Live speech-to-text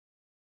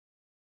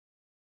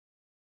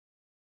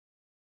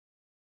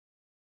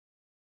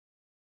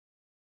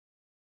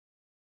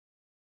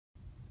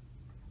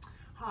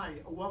Hi,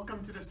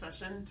 welcome to the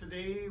session.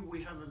 Today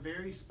we have a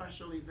very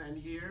special event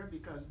here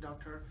because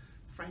Dr.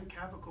 Frank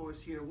Cavico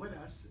is here with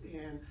us,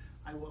 and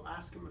I will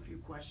ask him a few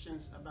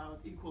questions about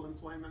equal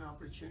employment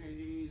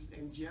opportunities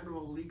and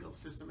general legal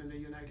system in the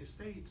United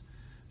States,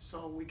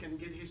 so we can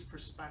get his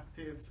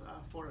perspective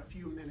for a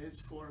few minutes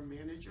for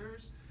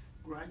managers,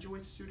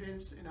 graduate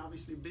students, and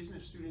obviously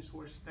business students who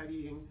are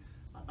studying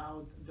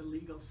about the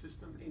legal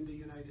system in the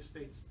United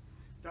States.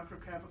 Dr.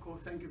 Cavico,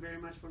 thank you very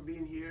much for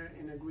being here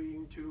and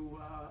agreeing to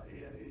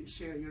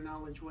share your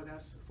knowledge with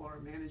us for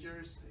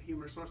managers,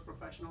 human resource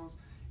professionals,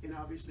 and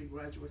obviously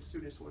graduate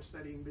students who are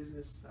studying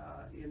business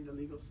in the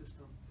legal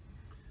system.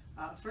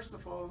 First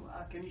of all,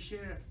 can you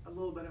share a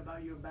little bit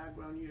about your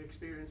background, your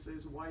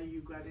experiences, why you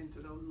got into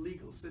the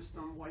legal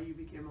system, why you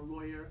became a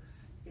lawyer,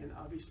 and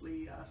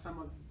obviously some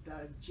of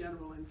the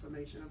general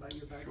information about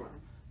your background?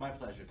 Sure. My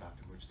pleasure,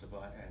 Dr.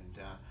 Mujtaba,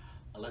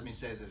 and let me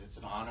say that it's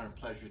an honor and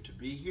pleasure to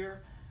be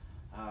here.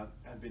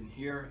 I've been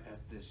here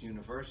at this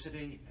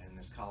university and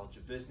this College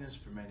of Business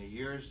for many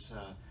years,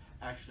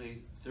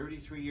 actually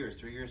 33 years,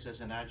 3 years as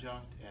an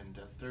adjunct and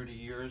 30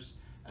 years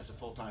as a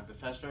full-time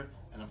professor,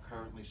 and I'm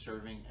currently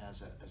serving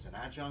as an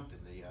adjunct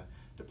in the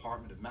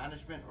Department of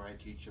Management, where I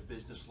teach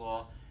business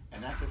law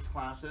and ethics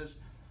classes.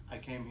 I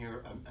came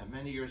here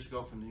many years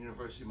ago from the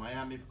University of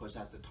Miami because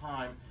at the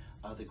time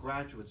the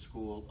Graduate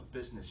School of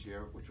Business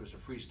here, which was a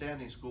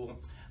freestanding school,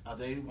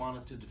 they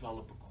wanted to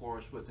develop a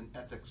course with an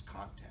ethics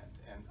content.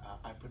 And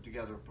I put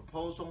together a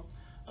proposal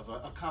of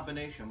a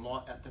combination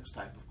law ethics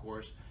type of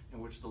course in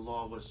which the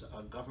law was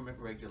a government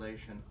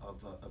regulation of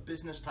a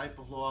business type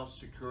of law,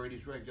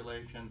 securities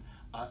regulation,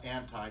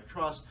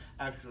 antitrust,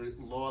 actually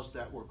laws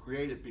that were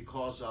created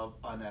because of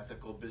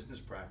unethical business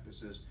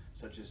practices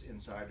such as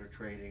insider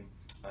trading,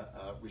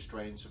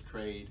 restraints of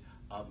trade,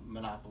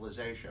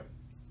 monopolization.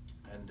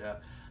 And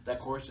that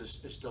course is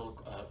still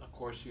a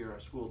course here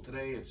at school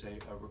today. It's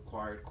a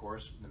required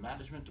course in the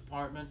management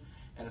department,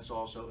 and it's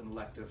also an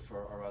elective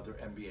for our other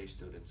MBA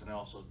students. And I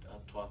also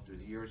taught through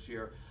the years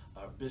here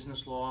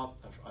business law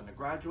for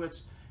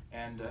undergraduates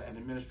and an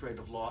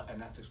administrative law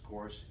and ethics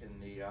course in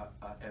the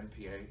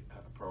MPA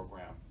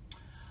program.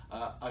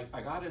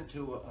 I got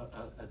into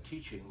a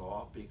teaching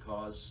law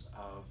because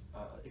of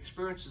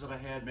experiences that I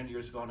had many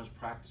years ago when I was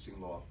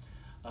practicing law.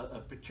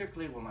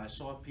 Particularly when I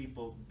saw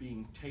people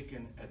being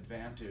taken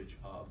advantage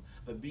of,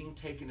 but being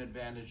taken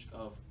advantage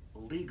of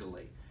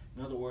legally.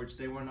 In other words,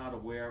 they were not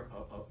aware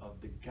of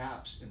the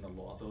gaps in the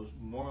law, those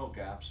moral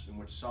gaps in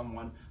which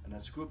someone, an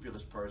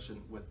unscrupulous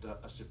person with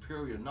a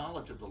superior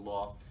knowledge of the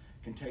law,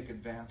 can take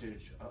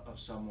advantage of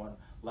someone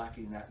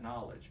lacking that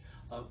knowledge.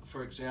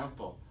 For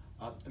example,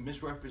 a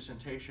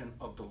misrepresentation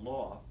of the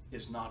law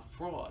is not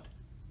fraud.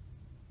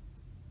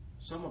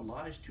 Someone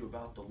lies to you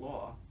about the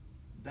law,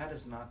 that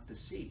is not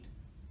deceit.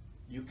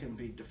 You can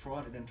be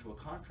defrauded into a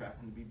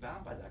contract and be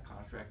bound by that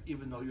contract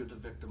even though you're the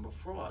victim of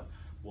fraud.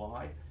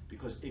 Why?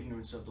 Because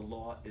ignorance of the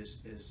law is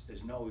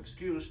no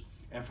excuse,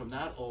 and from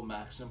that old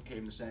maxim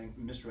came the saying,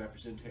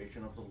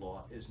 misrepresentation of the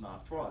law is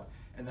not fraud.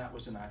 And that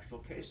was an actual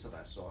case that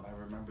I saw, and I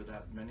remember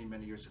that many,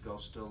 many years ago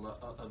still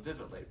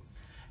vividly.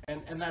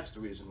 And that's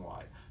the reason why.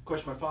 Of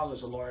course, my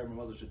father's a lawyer, my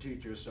mother's a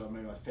teacher, so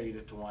maybe I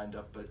fated to wind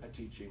up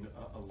teaching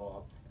a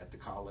law at the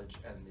college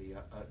and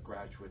the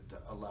graduate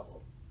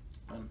level.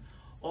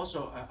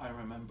 Also, I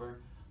remember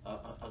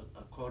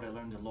a quote I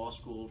learned in law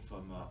school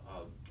from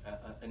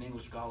an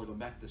English scholar going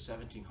back to the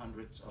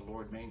 1700s,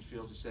 Lord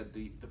Mansfield. He said,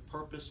 the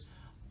purpose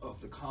of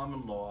the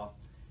common law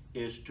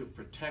is to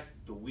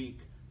protect the weak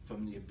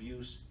from the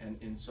abuse and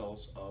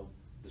insults of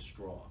the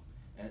strong.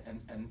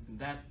 And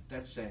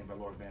that saying by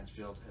Lord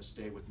Mansfield has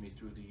stayed with me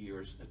through the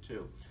years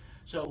too.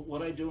 So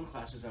what I do in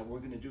classes, that we're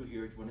going to do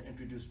here is we're going to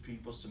introduce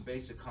people some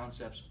basic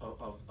concepts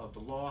of the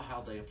law,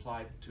 how they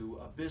apply to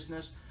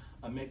business,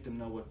 make them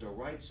know what their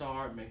rights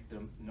are, make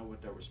them know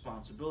what their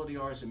responsibility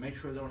are, and make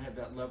sure they don't have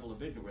that level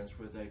of ignorance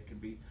where they can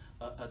be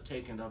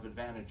taken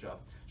advantage of.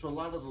 So a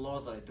lot of the law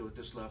that I do at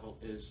this level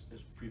is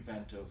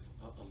preventive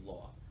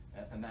law,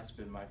 and that's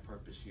been my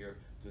purpose here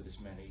through this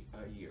many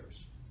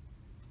years.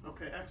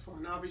 Okay,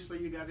 excellent. Obviously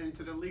you got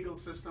into the legal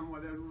system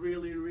with a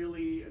really,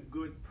 really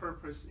good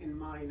purpose in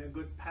mind, a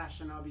good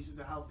passion obviously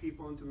to help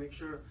people and to make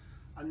sure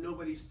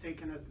nobody's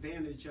taken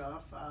advantage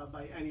of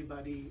by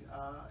anybody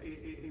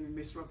in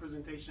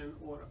misrepresentation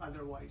or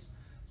otherwise.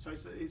 So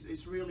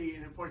it's really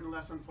an important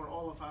lesson for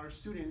all of our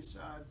students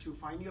to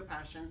find your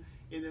passion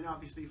and then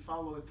obviously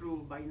follow it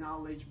through by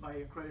knowledge, by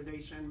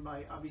accreditation,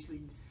 by obviously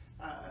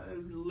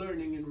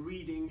learning and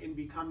reading and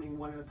becoming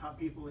one of the top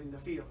people in the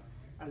field,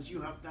 as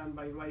you have done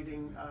by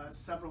writing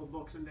several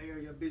books in the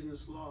area of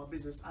business law,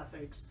 business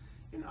ethics,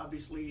 and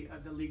obviously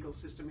the legal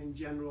system in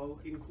general,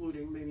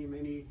 including many,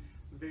 many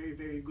very,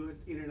 very good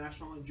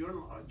international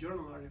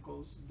journal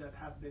articles that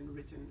have been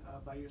written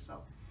by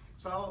yourself.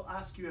 So I'll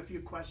ask you a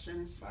few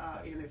questions,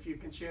 and if you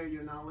can share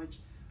your knowledge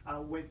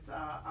with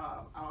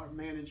our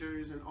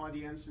managers and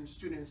audience and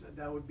students,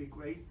 that would be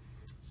great.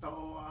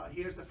 So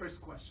here's the first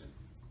question.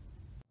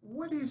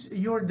 What is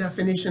your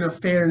definition of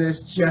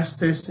fairness,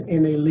 justice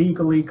in a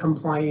legally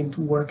compliant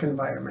work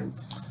environment?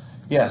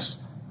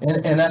 Yes,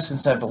 In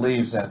essence, I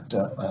believe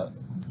that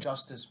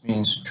justice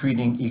means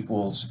treating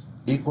equals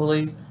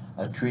equally,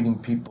 treating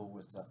people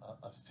with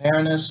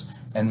fairness,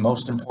 and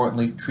most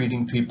importantly,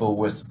 treating people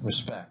with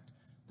respect.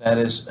 That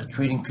is,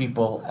 treating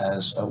people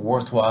as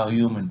worthwhile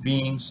human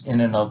beings in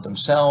and of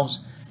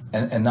themselves,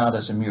 and not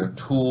as a mere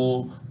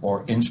tool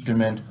or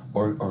instrument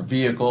or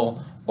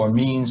vehicle or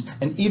means,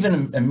 and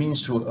even a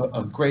means to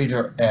a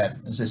greater end.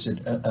 As I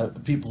said,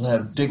 people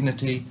have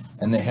dignity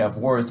and they have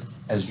worth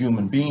as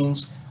human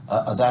beings.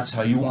 That's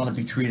how you want to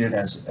be treated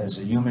as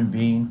a human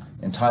being,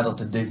 entitled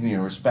to dignity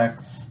and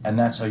respect, and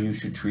that's how you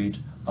should treat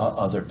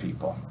other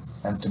people.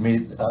 And to me,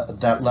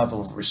 that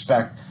level of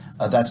respect,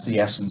 that's the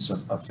essence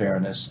of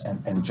fairness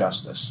and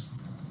justice.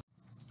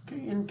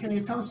 Okay, and can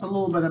you tell us a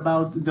little bit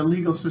about the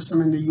legal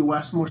system in the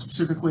U.S., more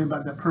specifically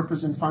about the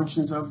purpose and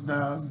functions of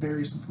the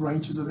various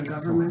branches of the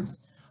government? Sure.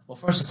 Well,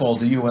 first of all,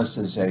 the U.S.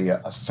 is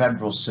a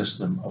federal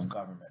system of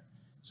government.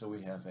 So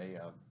we have a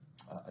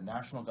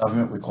national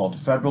government, we call it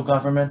the federal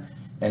government,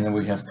 and then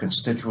we have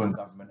constituent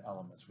government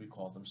elements. We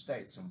call them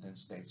states. And within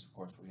states, of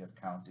course, we have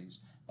counties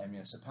and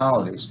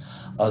municipalities.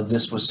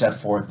 This was set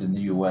forth in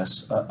the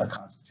U.S.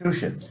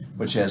 Constitution,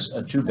 which has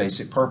two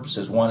basic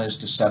purposes. One is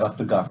to set up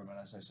the government,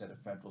 as I said, a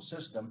federal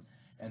system,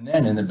 and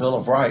then in the Bill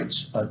of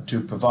Rights to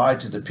provide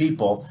to the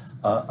people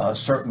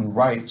certain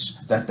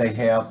rights that they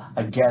have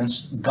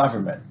against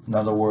government. In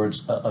other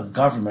words, a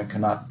government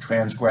cannot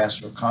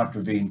transgress or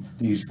contravene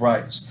these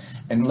rights.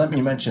 And let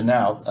me mention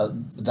now,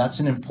 that's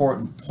an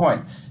important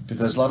point,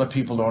 because a lot of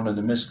people are under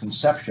the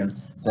misconception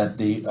that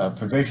the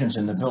provisions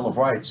in the Bill of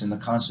Rights in the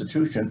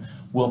Constitution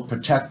will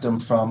protect them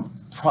from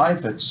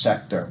private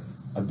sector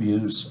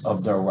abuse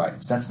of their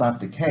rights. That's not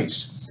the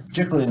case,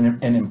 particularly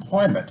in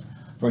employment.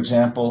 For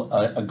example,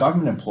 a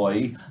government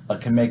employee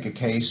can make a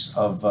case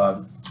of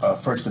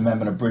First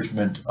Amendment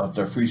abridgment of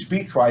their free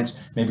speech rights,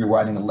 maybe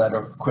writing a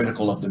letter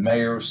critical of the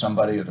mayor,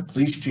 somebody, or the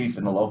police chief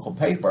in the local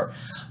paper.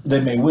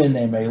 They may win,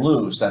 they may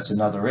lose. That's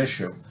another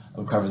issue.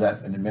 We'll cover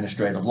that in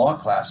administrative law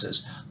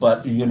classes.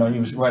 But, you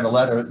write a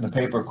letter in the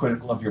paper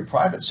critical of your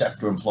private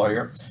sector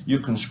employer. You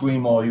can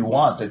scream all you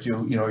want that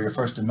your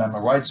First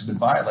Amendment rights have been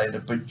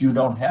violated, but you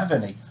don't have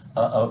any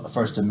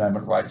First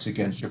Amendment rights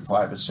against your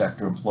private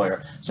sector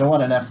employer. So I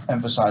want to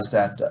emphasize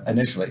that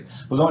initially.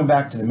 But going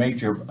back to the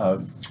major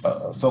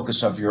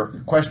focus of your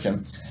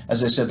question,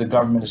 as I said, the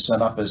government is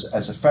set up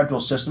as a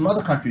federal system.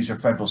 Other countries are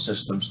federal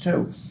systems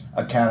too.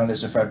 Canada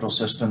is a federal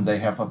system. They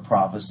have a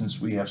province.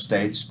 We have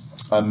states.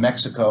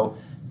 Mexico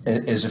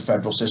is a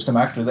federal system.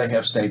 Actually, they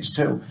have states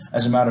too.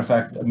 As a matter of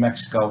fact,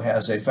 Mexico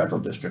has a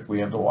federal district. We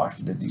have the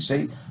Washington,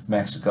 D.C.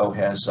 Mexico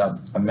has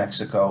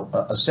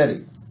a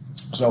city.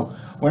 So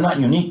we're not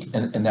unique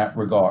in that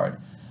regard.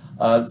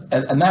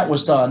 And that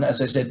was done, as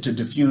I said, to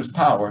diffuse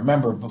power.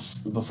 Remember,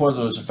 before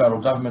there was a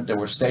federal government, there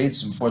were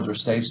states, and before there were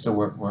states, there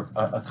were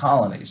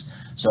colonies.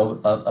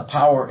 So a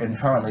power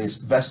inherently is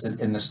vested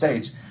in the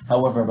states.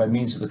 However, by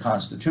means of the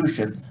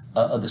Constitution,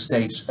 the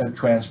states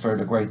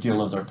transferred a great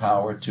deal of their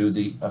power to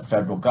the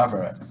federal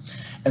government.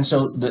 And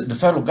so the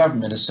federal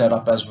government is set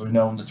up, as we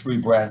know, in the three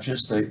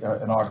branches.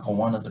 In Article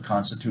 1 of the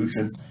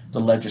Constitution, the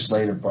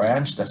legislative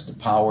branch, that's the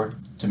power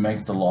to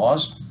make the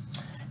laws.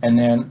 And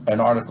then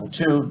in Article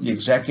 2, the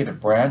executive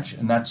branch,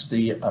 and that's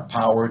the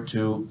power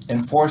to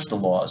enforce the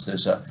laws.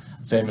 There's a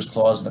famous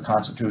clause in the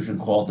Constitution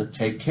called the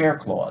Take Care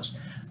Clause.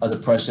 The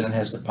president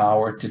has the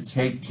power to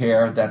take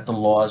care that the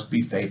laws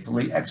be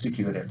faithfully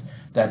executed.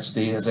 That's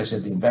as I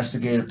said, the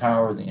investigative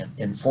power, the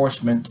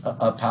enforcement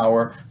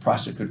power,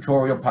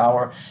 prosecutorial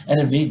power,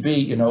 and if need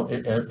be,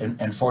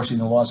 enforcing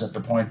the laws at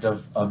the point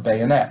of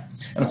bayonet.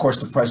 And of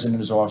course, the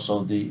president is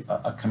also the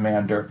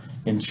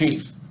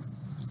commander-in-chief.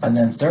 And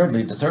then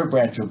thirdly, the third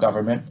branch of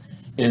government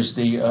is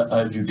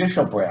the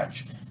judicial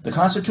branch. The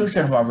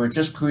Constitution, however,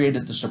 just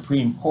created the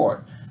Supreme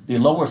Court. The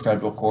lower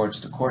federal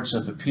courts, the courts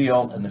of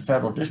appeal, and the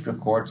federal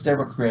district courts, they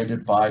were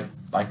created by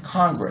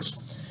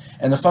Congress.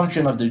 And the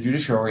function of the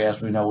judiciary,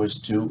 as we know, is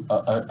to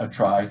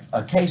try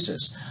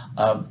cases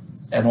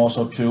and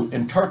also to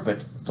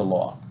interpret the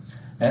law,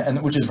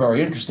 and which is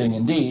very interesting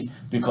indeed,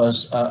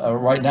 because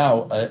right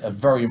now a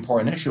very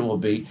important issue will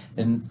be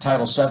in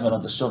Title VII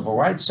of the Civil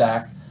Rights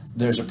Act.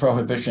 There's a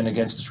prohibition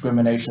against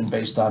discrimination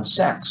based on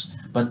sex,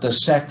 but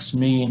does sex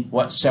mean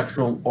what?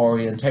 Sexual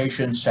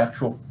orientation,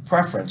 sexual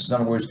preference. In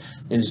other words,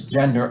 is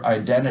gender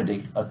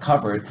identity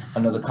covered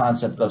under the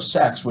concept of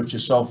sex, which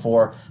is so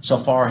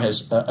far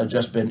has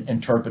just been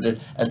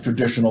interpreted as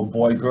traditional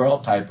boy-girl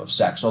type of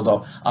sex,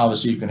 although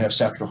obviously you can have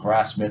sexual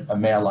harassment, a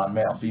male on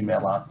male,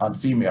 female on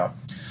female.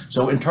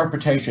 So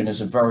interpretation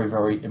is a very,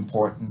 very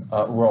important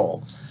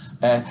role.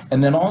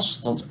 And then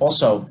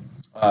also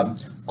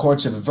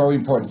courts have a very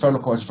important,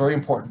 federal courts, very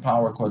important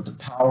power called the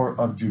power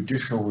of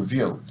judicial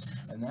review.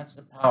 And that's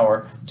the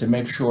power to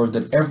make sure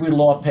that every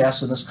law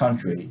passed in this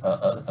country,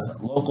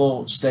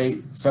 local,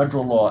 state,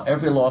 federal law,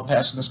 every law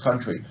passed in this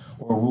country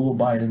or ruled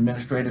by an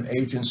administrative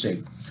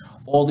agency,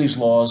 all these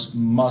laws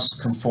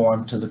must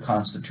conform to the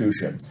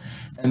Constitution.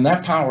 And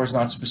that power is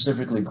not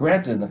specifically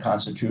granted in the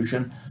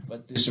Constitution,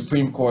 but the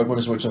Supreme Court, what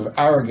is sort of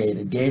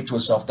arrogated, gave to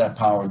itself that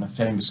power in the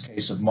famous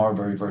case of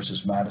Marbury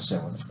versus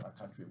Madison, when the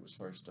country was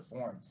first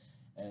formed,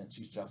 and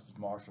Chief Justice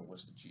Marshall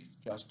was the Chief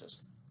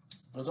Justice.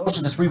 So those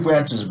are the three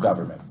branches of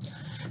government.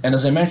 And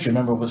as I mentioned,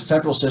 remember, with the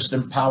federal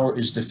system, power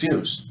is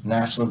diffuse,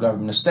 national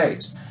government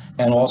states.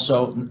 And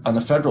also on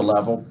the federal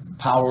level,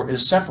 power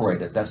is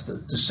separated. That's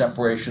the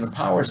separation of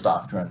powers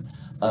doctrine,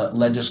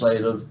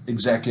 legislative,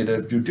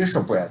 executive,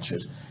 judicial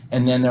branches.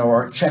 And then there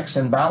are checks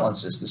and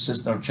balances, the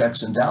system of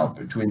checks and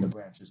balances between the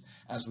branches.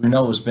 As we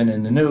know, has been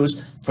in the news,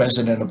 the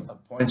president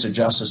appoints a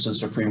justice to the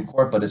Supreme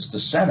Court, but it's the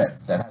Senate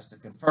that has to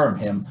confirm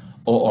him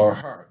or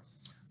her.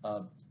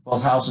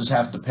 Both houses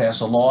have to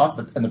pass a law,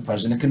 and the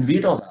president can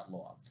veto that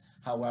law.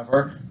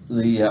 However,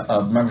 the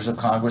members of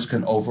Congress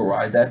can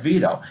override that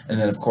veto. And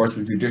then, of course,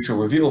 with judicial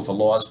review, if a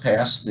law is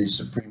passed, the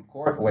Supreme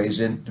Court weighs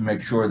in to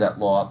make sure that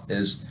law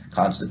is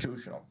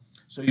constitutional.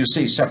 So you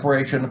see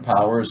separation of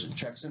powers and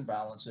checks and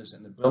balances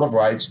in the Bill of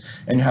Rights.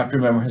 And you have to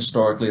remember,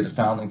 historically, the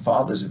founding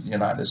fathers of the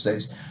United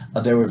States,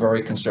 they were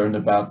very concerned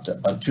about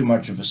too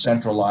much of a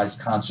centralized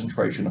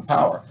concentration of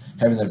power,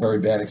 having a very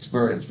bad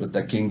experience with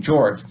the King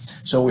George.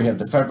 So we have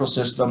the federal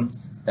system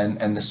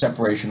and the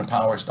separation of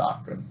powers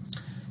doctrine.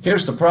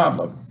 Here's the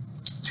problem.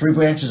 Three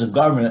branches of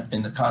government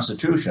in the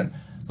Constitution,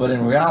 but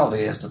in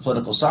reality, as the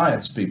political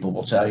science people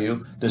will tell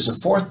you, there's a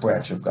fourth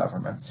branch of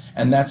government,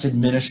 and that's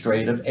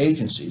administrative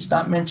agencies,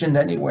 not mentioned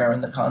anywhere in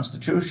the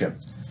Constitution.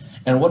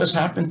 And what has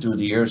happened through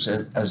the years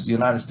as the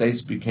United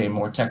States became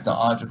more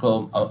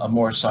technological,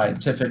 more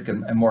scientific,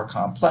 and more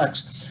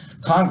complex,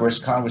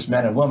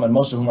 congressmen and women,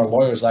 most of whom are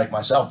lawyers like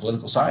myself,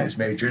 political science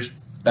majors,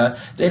 they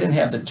didn't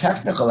have the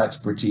technical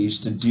expertise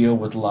to deal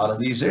with a lot of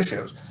these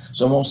issues.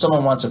 So when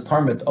someone wants a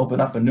permit to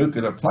open up a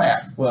nuclear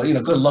plant, well,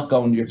 good luck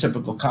on your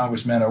typical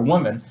congressman or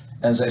woman.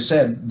 As I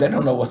said, they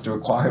don't know what the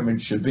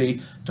requirements should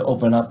be to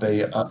open up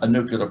a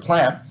nuclear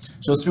plant.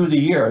 So through the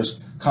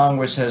years,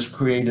 Congress has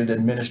created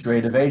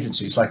administrative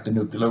agencies like the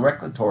Nuclear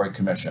Regulatory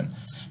Commission.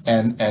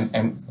 And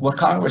what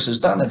Congress has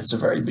done, and it's a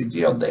very big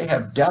deal, they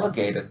have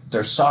delegated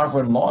their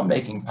sovereign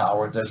lawmaking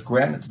power that's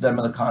granted to them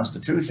in the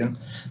Constitution.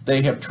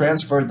 They have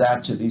transferred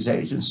that to these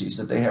agencies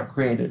that they have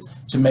created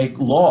to make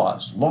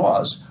laws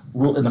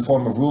in the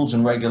form of rules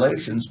and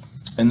regulations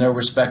in their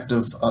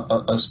respective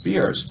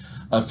spheres.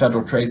 A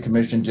Federal Trade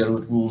Commission dealing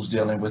with rules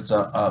dealing with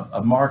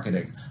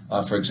marketing,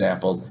 for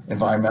example,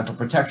 Environmental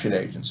Protection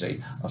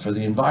Agency for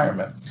the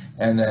environment.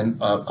 And then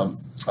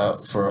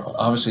for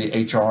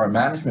obviously HR and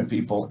management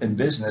people in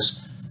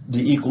business,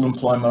 the Equal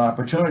Employment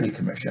Opportunity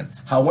Commission.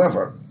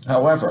 However,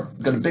 I've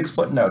got a big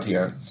footnote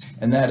here,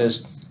 and that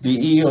is the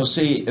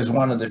EEOC is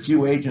one of the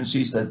few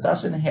agencies that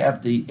doesn't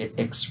have the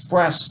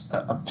express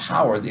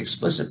power, the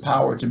explicit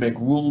power to make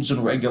rules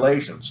and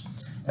regulations.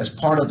 As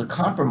part of the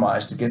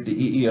compromise to get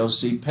the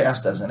EEOC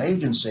passed as an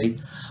agency,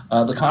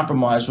 the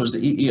compromise was the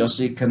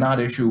EEOC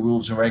cannot issue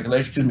rules and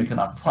regulations,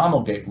 cannot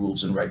promulgate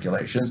rules and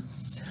regulations,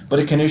 but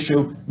it can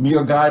issue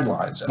mere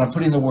guidelines. And I'm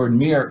putting the word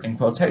mere in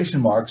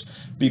quotation marks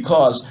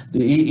because the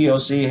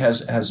EEOC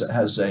has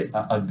a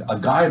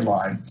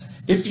guideline.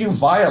 If you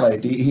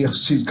violate the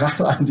EEOC's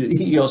guideline, the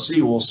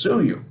EEOC will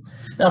sue you.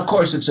 Now, of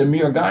course, it's a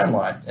mere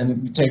guideline,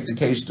 and you take the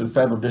case to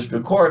federal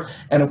district court,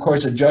 and of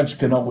course, a judge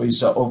can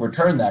always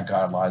overturn that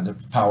guideline. The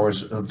power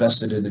is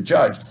vested in the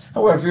judge.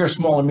 However, if you're a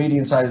small and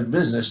medium-sized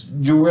business,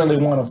 you really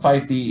want to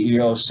fight the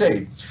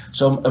EEOC.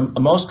 So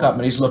most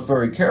companies look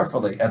very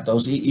carefully at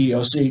those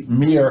EEOC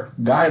mere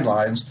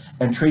guidelines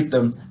and treat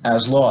them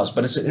as laws.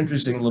 But it's an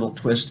interesting little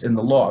twist in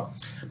the law.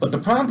 But the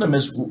problem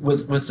is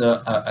with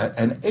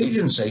an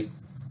agency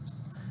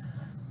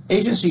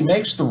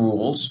makes the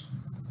rules.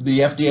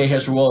 The FDA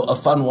has a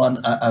fun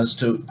one as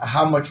to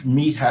how much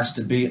meat has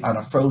to be on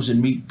a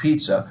frozen meat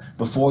pizza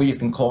before you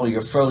can call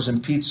your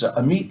frozen pizza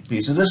a meat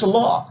pizza. There's a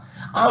law.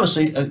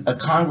 Obviously, a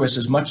Congress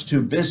is much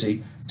too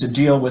busy to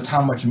deal with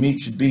how much meat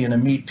should be in a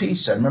meat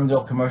pizza. Remember the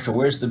old commercial,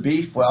 where's the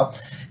beef? Well,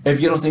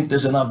 if you don't think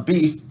there's enough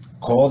beef,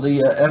 call the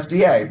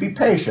FDA. Be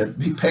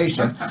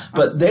patient,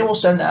 but they will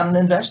send out an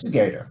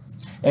investigator.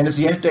 And if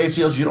the FDA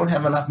feels you don't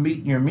have enough meat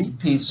in your meat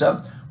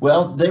pizza,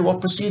 well, they will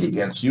proceed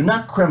against you,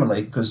 not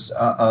criminally, because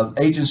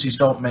agencies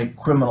don't make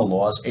criminal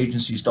laws,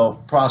 agencies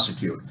don't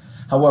prosecute.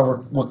 However,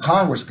 what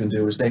Congress can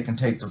do is they can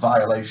take the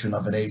violation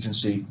of an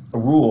agency, a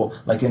rule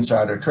like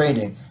insider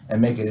trading,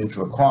 and make it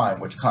into a crime,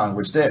 which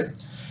Congress did.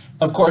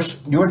 Of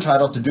course, you're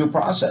entitled to due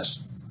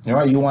process. You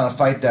want to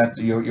fight that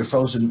your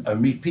frozen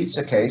meat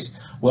pizza case,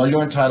 well,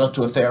 you're entitled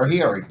to a fair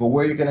hearing. But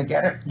where you're going to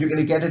get it? You're going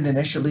to get it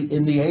initially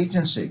in the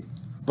agency,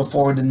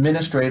 before an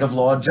administrative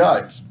law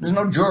judge. There's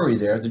no jury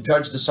there. The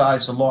judge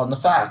decides the law and the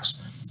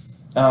facts.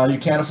 You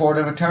can't afford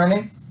an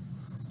attorney?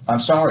 I'm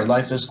sorry,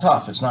 life is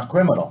tough. It's not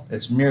criminal.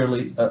 It's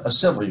merely a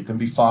civil. You can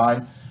be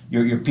fined.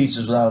 Your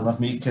pizzas without enough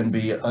meat can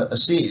be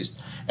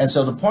seized. And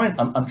so the point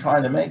I'm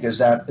trying to make is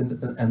that in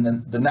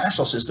the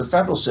national system,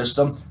 federal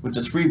system, with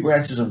the three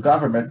branches of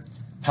government,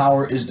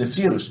 power is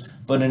diffuse.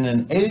 But in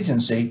an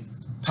agency,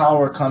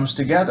 power comes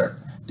together.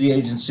 The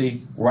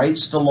agency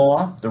writes the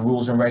law, the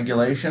rules and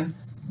regulation.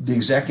 the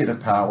executive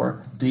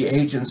power. The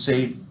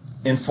agency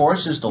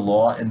enforces the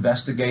law,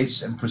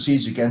 investigates and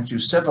proceeds against you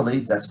civilly.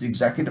 That's the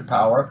executive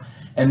power.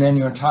 And then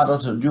you're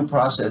entitled to a due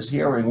process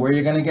hearing. Where are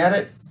you going to get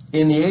it?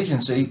 In the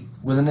agency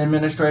with an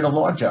administrative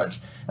law judge.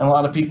 And a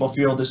lot of people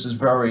feel this is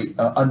very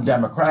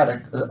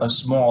undemocratic, a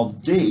small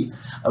d,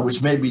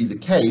 which may be the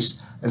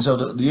case. And so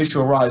the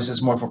issue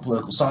arises more for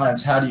political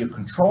science. How do you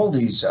control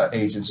these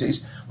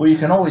agencies? Well, you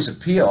can always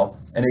appeal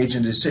an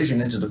agency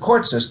decision into the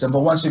court system,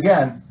 but once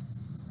again,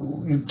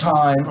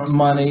 time,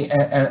 money,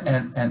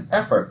 and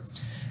effort.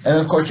 And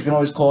of course, you can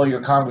always call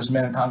your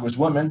congressmen and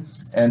congresswomen,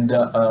 and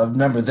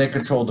remember, they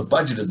control the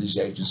budget of these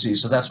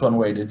agencies, so that's one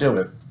way to do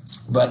it.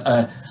 But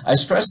I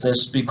stress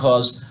this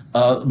because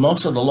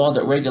most of the law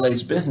that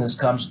regulates business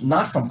comes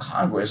not from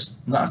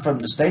Congress, not from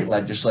the state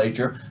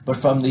legislature, but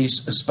from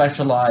these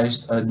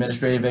specialized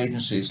administrative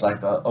agencies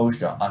like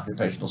OSHA,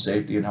 Occupational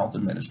Safety and Health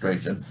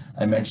Administration.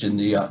 I mentioned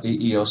the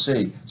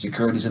EEOC,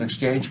 Securities and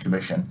Exchange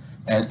Commission,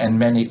 and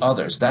many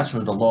others. That's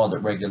where the law that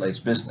regulates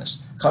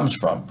business comes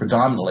from,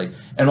 predominantly.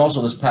 And also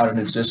this pattern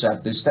exists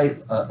at the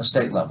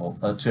state level,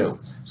 too.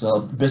 So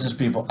business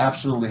people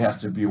absolutely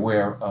have to be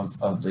aware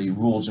of the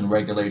rules and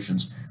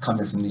regulations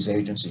coming from these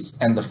agencies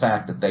and the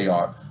fact that they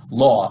are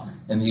law.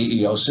 In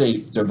the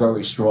EEOC, they're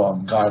very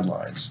strong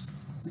guidelines.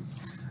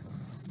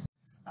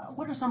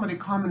 What are some of the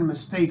common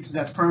mistakes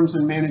that firms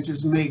and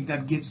managers make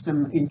that gets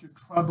them into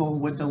trouble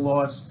with the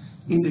laws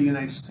in the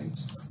United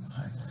States?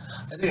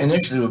 I think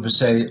initially we would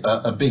say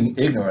being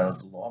ignorant of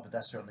the law, but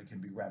that certainly can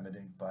be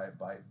remedied by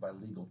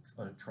legal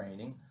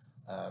training.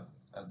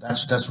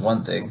 That's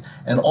one thing.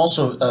 And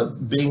also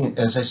being,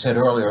 as I said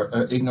earlier,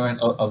 ignorant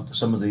of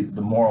some of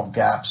the moral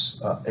gaps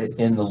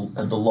in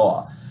the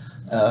law.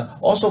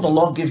 Also, the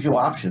law gives you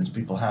options.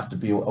 People have to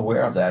be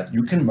aware of that.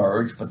 You can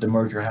merge, but the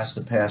merger has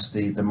to pass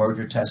the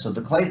merger test of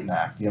the Clayton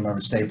Act. You remember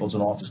Staples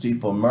and Office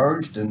Depot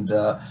merged, and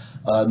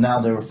now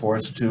they were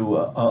forced to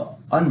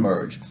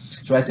unmerge.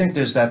 So I think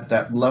there's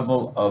that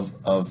level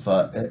of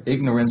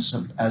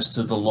ignorance as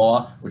to the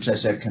law, which I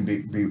said can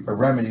be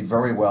remedied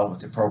very well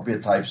with the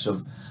appropriate types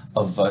of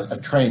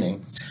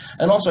training.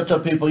 And also I tell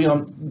people,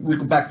 we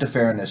go back to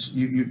fairness.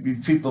 You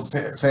treat people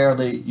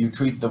fairly, you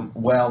treat them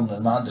well in a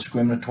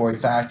non-discriminatory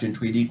fashion,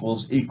 treat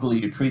equals equally,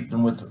 you treat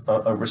them with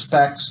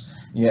respects,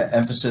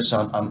 emphasis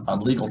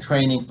on legal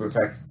training,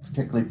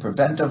 particularly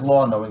preventive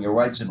law, knowing your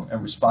rights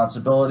and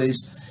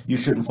responsibilities. You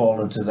shouldn't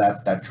fall into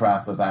that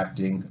trap of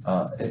acting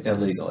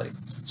illegally.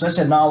 So I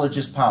said knowledge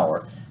is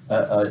power.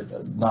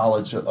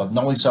 Knowledge of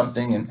knowing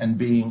something and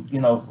being,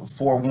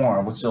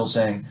 forewarned. What's still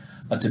saying,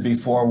 to be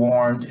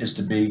forewarned is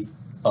to be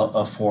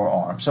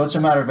forearmed. So it's a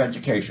matter of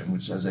education,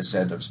 which, as I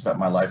said, I've spent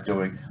my life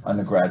doing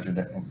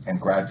undergraduate and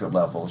graduate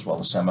level, as well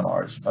as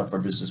seminars for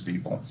business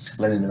people,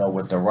 letting them know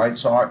what their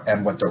rights are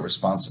and what their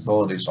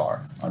responsibilities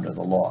are under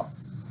the law.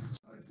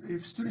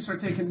 If students are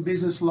taking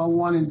Business Law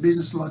 1 and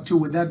Business Law 2,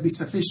 would that be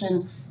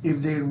sufficient if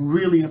they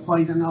really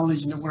apply the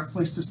knowledge in the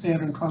workplace to stay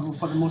out of trouble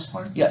for the most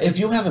part? Yeah, if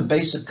you have a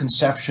basic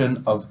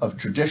conception of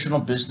traditional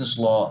business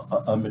law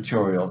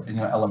material,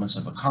 elements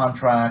of a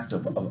contract,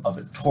 of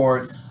a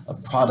tort,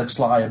 of products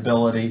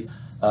liability,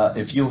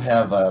 if you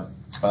have a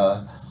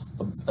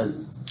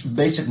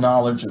basic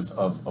knowledge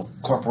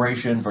of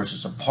corporation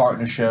versus a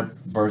partnership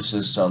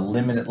versus a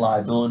limited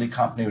liability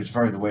company, which is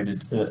very the way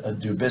to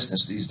do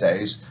business these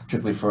days,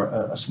 particularly for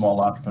a small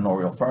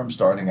entrepreneurial firm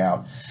starting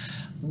out.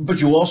 But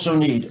you also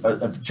need,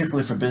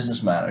 particularly for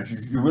business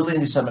managers, you really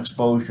need some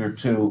exposure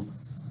to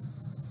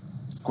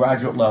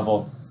graduate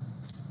level.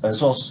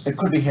 It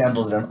could be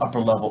handled in an upper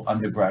level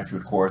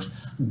undergraduate course,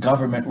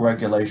 government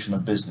regulation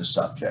of business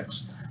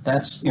subjects.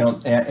 That's,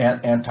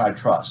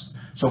 antitrust.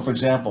 So, for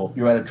example,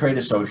 you're at a trade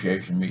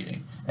association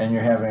meeting and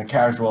you're having a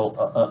casual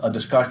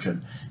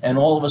discussion, and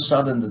all of a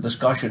sudden the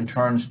discussion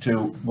turns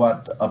to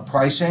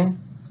pricing,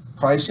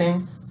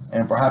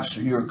 and perhaps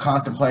you're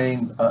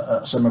contemplating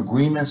some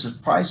agreements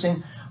of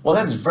pricing. Well,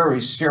 that is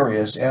very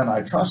serious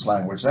antitrust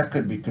language. That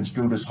could be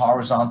construed as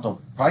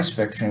horizontal price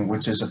fixing,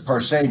 which is a per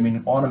se,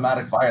 meaning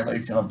automatic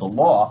violation of the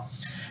law.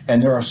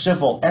 And there are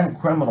civil and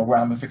criminal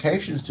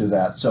ramifications to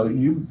that. So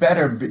you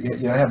better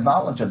have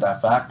knowledge of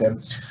that fact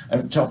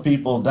and tell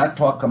people if that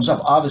talk comes up.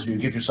 Obviously, you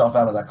get yourself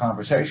out of that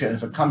conversation.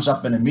 If it comes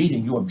up in a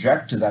meeting, you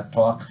object to that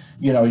talk.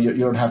 You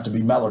don't have to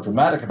be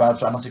melodramatic about it.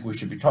 So I don't think we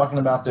should be talking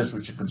about this.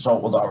 We should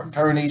consult with our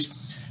attorneys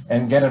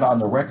and get it on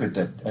the record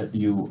that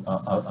you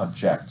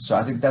object. So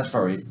I think that's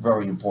very,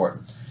 very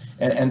important.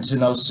 And to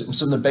know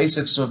some of the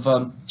basics of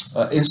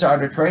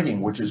insider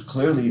trading, which is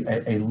clearly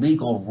a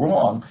legal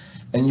wrong.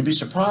 And you'd be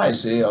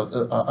surprised,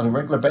 on a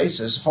regular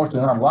basis. Fortunately,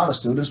 not a lot of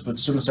students, but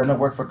students I know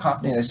work for a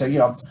company. They say,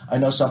 I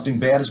know something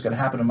bad is going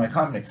to happen in my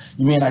company.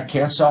 You mean I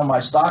can't sell my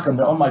stock? And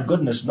oh my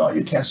goodness, no,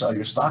 you can't sell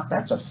your stock.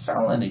 That's a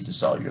felony to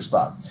sell your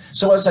stock.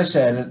 So as I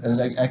said,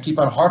 and I keep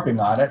on harping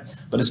on it,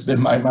 but it's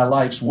been my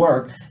life's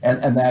work,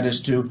 and that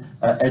is to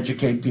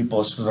educate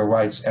people as to their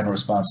rights and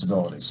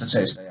responsibilities. Let's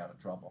say stay out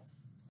of trouble.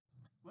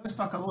 Let's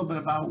talk a little bit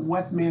about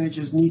what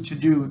managers need to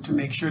do to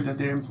make sure that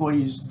their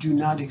employees do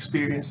not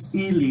experience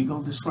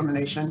illegal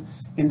discrimination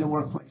in the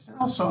workplace. And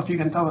also, if you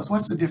can tell us,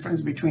 what's the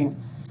difference between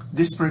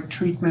disparate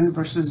treatment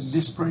versus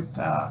disparate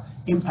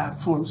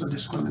impact forms of All right.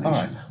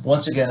 discrimination.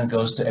 Once again, it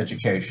goes to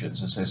education,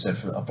 as I said,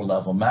 for upper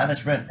level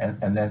management,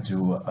 and then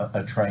to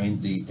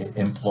train the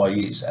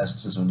employees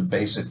as to some of the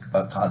basic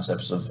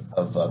concepts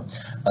of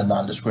a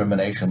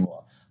non-discrimination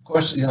law. Of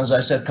course, as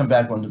I said, come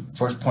back one of the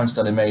first points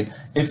that I made.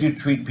 If you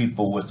treat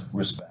people with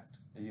respect,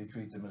 if you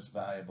treat them as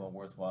valuable,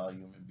 worthwhile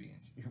human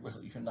beings,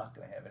 you're not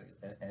going to have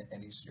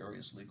any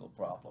serious legal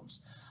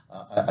problems.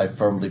 I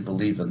firmly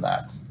believe in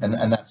that, and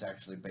that's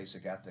actually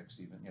basic ethics,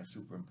 even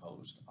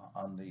superimposed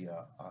on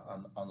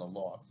the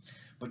law.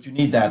 But you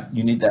need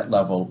that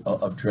level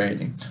of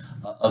training.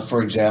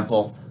 For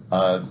example,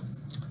 on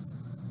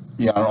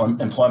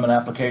an employment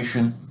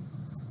application,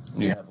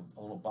 you have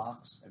a little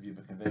box. Have you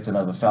been convicted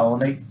of a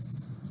felony?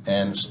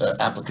 And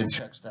applicant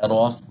checks that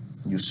off.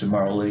 You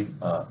summarily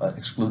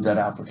exclude that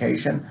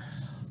application.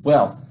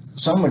 Well,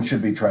 someone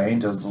should be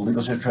trained, the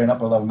legal should train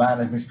upper level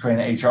management, should train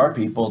HR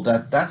people,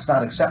 that's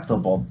not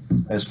acceptable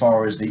as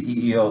far as the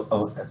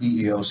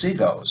EEOC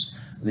goes.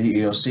 The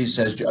EEOC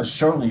says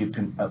certainly you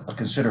can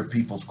consider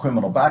people's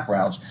criminal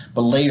backgrounds,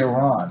 but later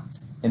on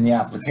in the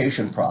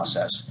application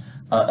process,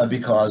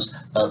 because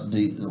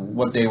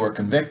what they were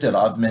convicted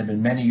of maybe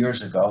many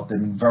years ago, they've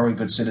been very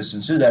good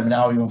citizens too. I mean,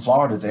 now even in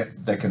Florida,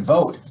 they can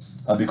vote.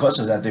 Because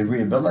of that, they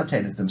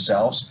rehabilitated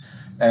themselves.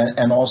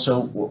 And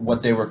also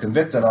what they were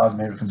convicted of,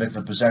 they were convicted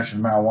of possession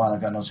of marijuana,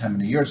 God knows how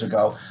many years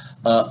ago,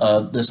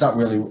 that's not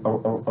really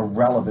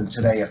relevant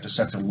today after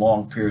such a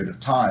long period of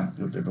time.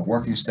 They've been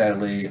working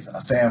steadily,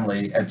 a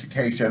family,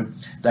 education,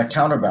 that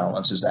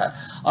counterbalances that.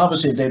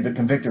 Obviously, if they've been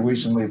convicted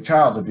recently of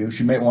child abuse,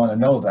 you may want to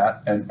know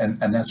that, and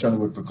that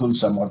certainly would preclude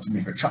someone from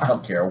being a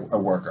child care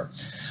worker.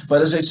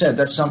 But as I said,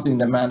 that's something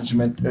that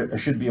management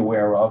should be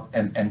aware of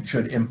and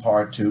should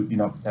impart to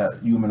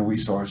human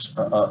resource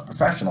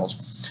professionals.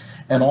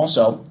 And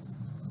also,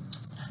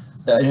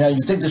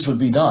 you think this would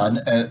be done,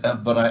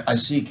 but I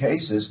see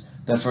cases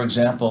that, for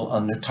example,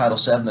 under Title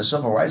VII, the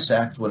Civil Rights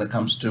Act, when it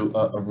comes to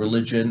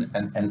religion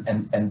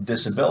and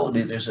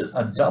disability, there's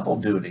a double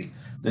duty.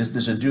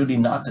 There's a duty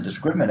not to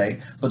discriminate,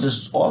 but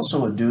there's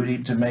also a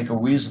duty to make a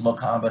reasonable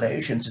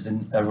accommodation to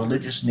the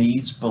religious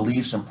needs,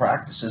 beliefs, and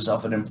practices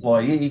of an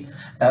employee,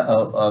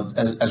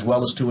 as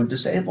well as to a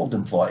disabled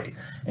employee.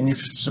 And you're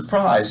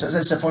surprised, as I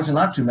said, fortunately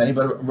not too many,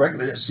 but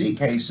regularly see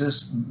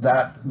cases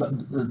that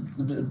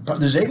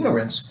there's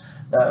ignorance.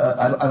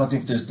 I don't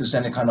think there's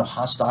any kind of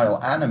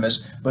hostile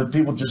animus, but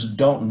people just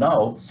don't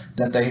know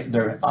that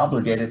they're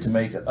obligated to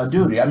make a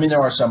duty. I mean,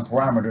 there are some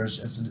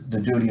parameters. If the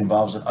duty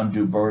involves an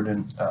undue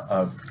burden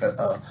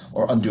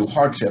or undue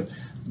hardship,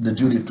 the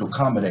duty to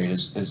accommodate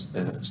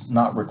is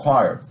not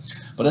required.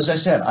 But as I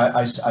said,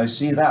 I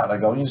see that. I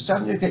go,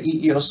 suddenly you get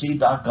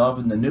EEOC.gov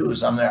in the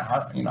news. I'm there,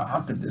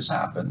 how could this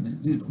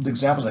happen? The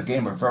examples I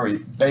gave are very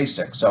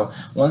basic. So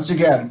once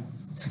again,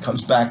 it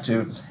comes back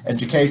to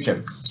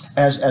education.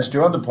 As to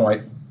your other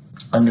point,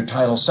 under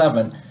Title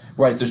VII,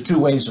 right, there's two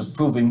ways of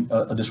proving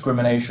a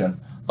discrimination.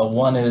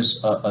 One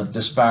is a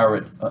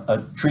disparate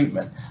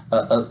treatment.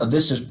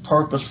 This is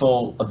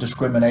purposeful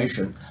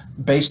discrimination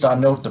based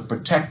on, note, the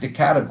protected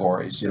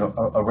categories,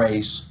 a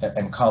race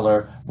and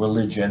color,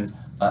 religion,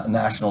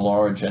 national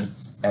origin,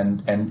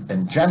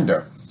 and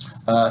gender.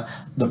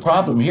 The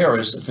problem here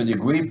is that for the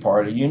aggrieved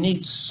party, you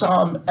need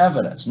some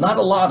evidence, not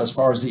a lot as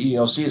far as the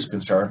EEOC is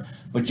concerned,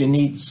 but you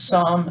need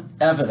some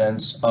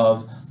evidence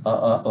of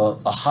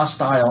a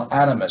hostile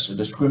animus, a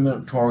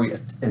discriminatory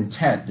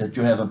intent, that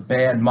you have a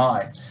bad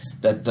mind,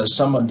 that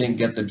someone didn't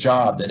get the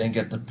job, they didn't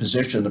get the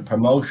position, the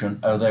promotion,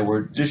 or they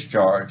were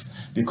discharged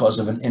because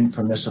of an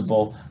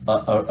impermissible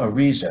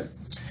reason.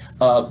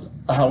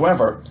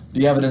 However,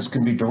 the evidence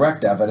can be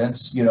direct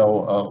evidence. We're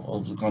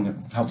going to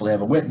hopefully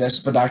have a witness,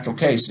 but actual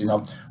case, we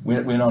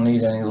don't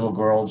need any little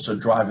girls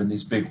driving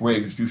these big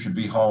rigs. You should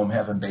be home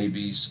having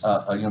babies,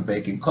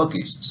 baking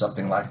cookies,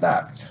 something like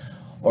that.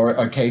 Or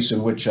a case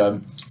in which a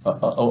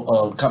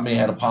company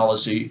had a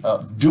policy,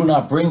 do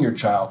not bring your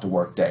child to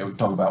work day. We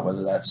talk about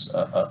whether that's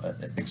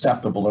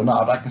acceptable or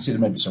not. I can see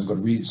there may be some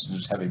good reasons,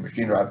 just heavy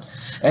machinery.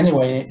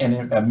 Anyway,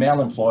 and a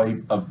male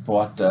employee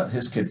brought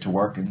his kid to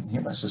work, and he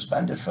was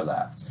suspended for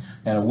that.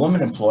 And a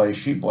woman employee,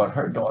 she brought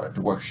her daughter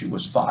to work, she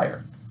was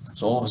fired.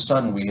 So all of a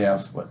sudden we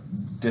have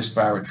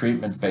disparate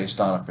treatment based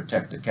on a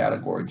protected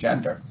category,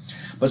 gender.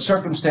 But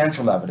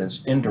circumstantial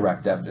evidence,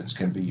 indirect evidence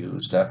can be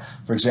used.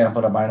 For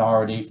example, a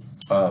minority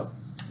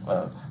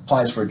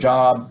applies for a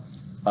job,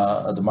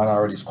 the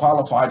minority is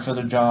qualified for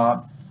the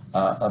job,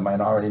 a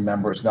minority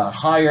member is not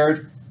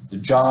hired, the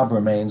job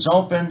remains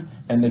open,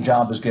 and the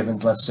job is given,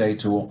 let's say,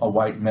 to a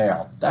white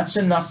male. That's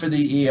enough for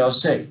the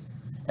EEOC.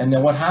 And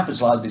then what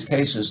happens in a lot of these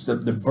cases, the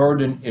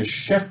burden is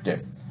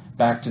shifted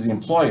back to the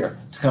employer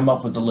to come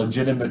up with a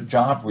legitimate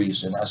job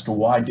reason as to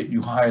why did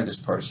you hire this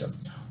person?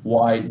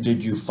 Why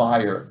did you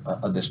fire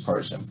this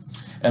person?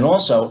 And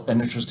also,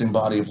 an interesting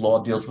body of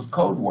law deals with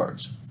code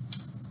words.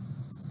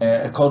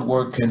 A code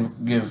word can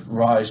give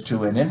rise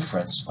to an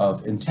inference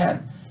of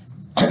intent.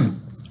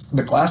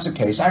 The classic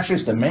case, actually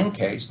it's the main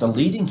case, the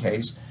leading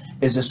case,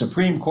 is a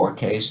Supreme Court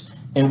case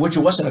in which it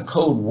wasn't a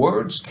code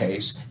words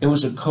case, it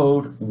was a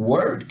code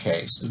word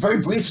case. A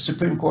very brief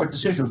Supreme Court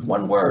decision, was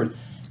one word,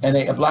 and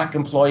a black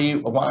employee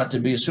wanted to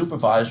be a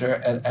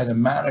supervisor, and a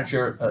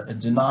manager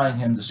denying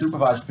him the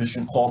supervisor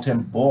position called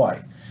him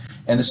boy.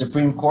 And the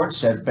Supreme Court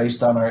said,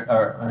 based on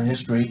our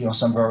history,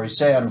 some very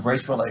sad of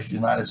race relations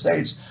in the United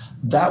States,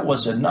 that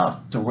was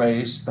enough to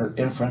raise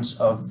inference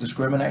of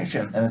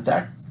discrimination. And if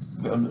that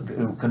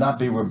could not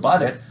be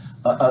rebutted,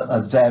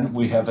 then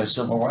we have a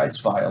civil rights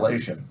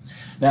violation.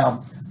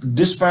 Now,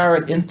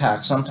 disparate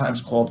impact,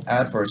 sometimes called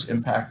adverse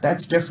impact,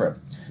 that's different,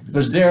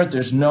 because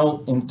there's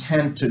no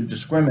intent to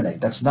discriminate.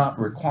 That's not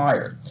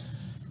required.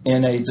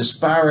 In a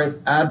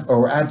disparate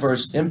or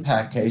adverse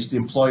impact case, the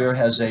employer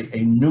has a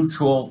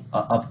neutral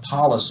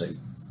policy,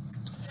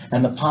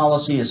 and the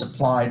policy is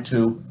applied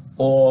to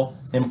all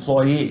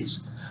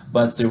employees.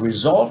 But the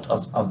result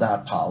of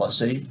that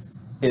policy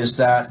is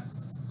that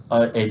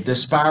a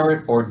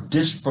disparate or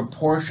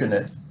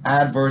disproportionate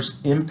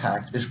adverse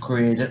impact is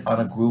created on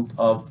a group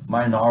of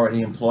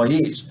minority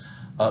employees,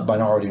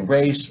 minority in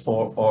race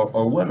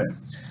or women.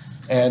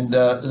 And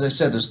as I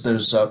said,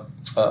 there's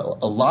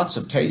lots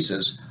of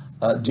cases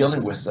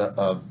dealing with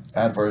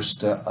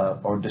adverse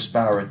or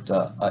disparate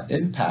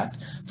impact.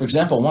 For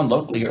example, one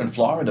locally here in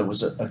Florida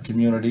was a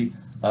community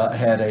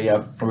had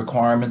a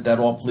requirement that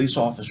all police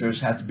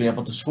officers had to be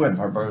able to swim.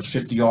 It was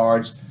 50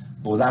 yards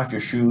without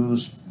your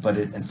shoes, but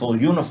in full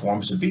uniform.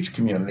 It's a beach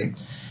community.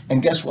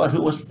 And guess what?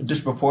 Who was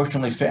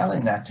disproportionately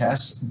failing that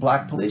test?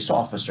 Black police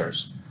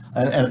officers.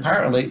 And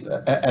apparently,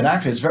 and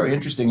actually, it's a very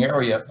interesting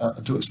area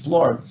to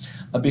explore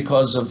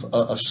because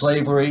of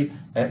slavery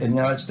in the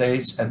United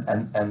States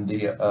and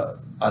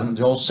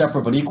the old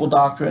separate but equal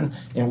doctrine,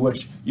 in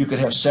which you could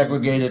have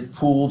segregated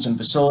pools and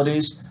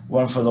facilities,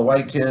 one for the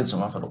white kids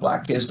and one for the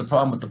black kids. The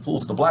problem with the pool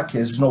for the black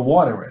kids, there's no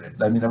water in it.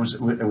 I mean, it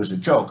was a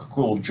joke, a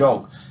cruel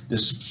joke.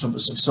 This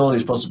facility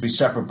is supposed to be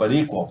separate but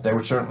equal. They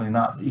were certainly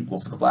not equal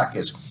for the black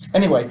kids.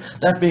 Anyway,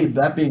 that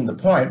being the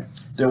point,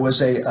 there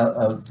was a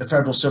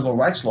federal civil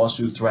rights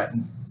lawsuit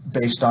threatened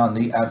based on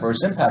the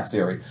adverse impact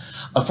theory.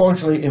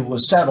 Unfortunately, it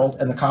was settled,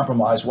 and the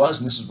compromise was,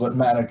 and this is what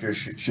managers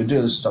should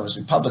do, this is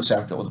obviously public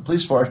sector with the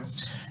police force,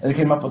 and they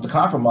came up with the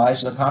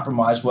compromise, and the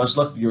compromise was,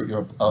 look,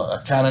 you're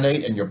a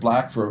candidate and you're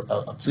black for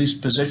a police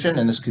position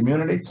in this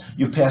community.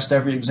 You've passed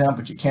every exam,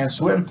 but you can't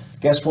swim.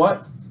 Guess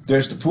what?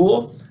 There's the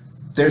pool,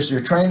 there's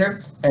your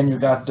trainer, and you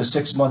got the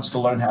 6 months to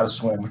learn how to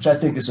swim, which I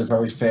think is a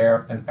very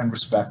fair and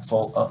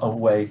respectful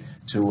way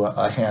to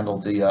handle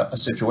the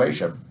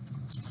situation.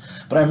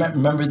 But I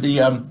remember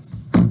the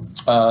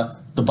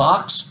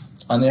box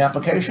on the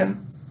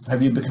application.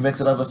 Have you been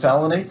convicted of a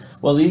felony?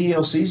 Well, the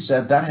EEOC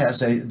said that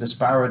has a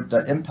disparate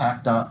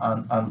impact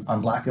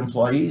on black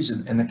employees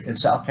in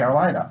South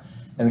Carolina.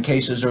 And the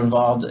cases are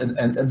involved,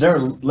 and they're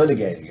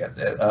litigating it,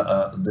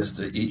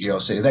 the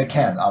EEOC. They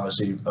can,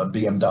 obviously,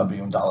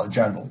 BMW and Dollar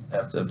General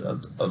have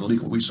the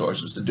legal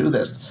resources to do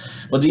this.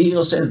 But the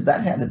EEOC says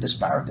that had a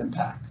disparate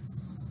impact,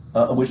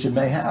 which it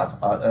may have.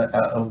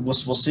 We'll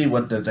see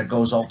what that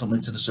goes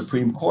ultimately to the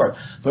Supreme Court.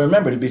 But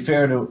remember, to be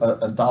fair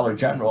to Dollar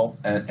General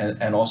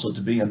and also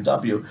to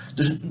BMW,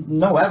 there's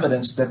no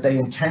evidence that they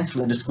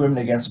intentionally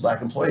discriminate against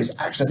black employees.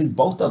 Actually, I think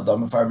both of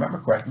them, if I remember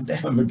correctly, they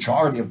have a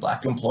majority of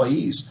black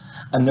employees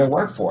in their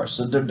workforce.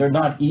 So they're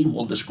not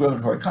evil,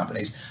 discriminatory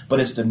companies, but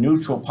it's the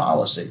neutral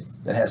policy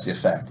that has the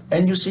effect.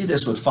 And you see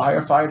this with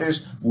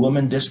firefighters,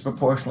 women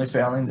disproportionately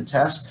failing the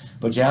test,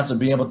 but you have to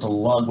be able to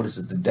lug,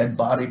 the dead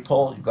body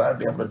pull. You've got to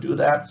be able to do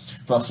that.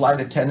 For a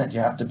flight attendant, you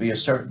have to be a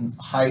certain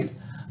height.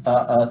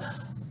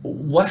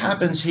 What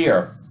happens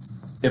here?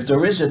 If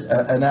there is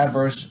an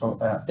adverse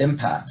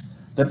impact,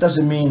 that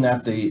doesn't mean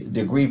that the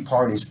aggrieved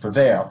parties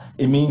prevail.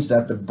 It means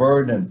that the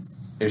burden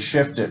is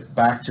shifted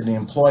back to the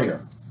employer.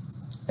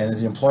 And if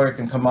the employer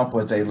can come up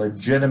with a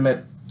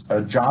legitimate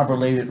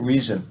job-related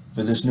reason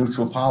for this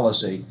neutral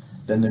policy,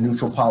 then the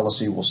neutral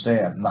policy will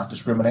stand, not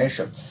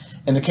discrimination.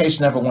 And the case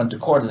never went to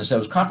court. As I said, it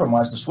was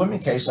compromised. The swimming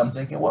case, I'm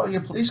thinking, well,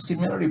 your police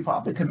community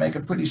probably can make a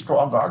pretty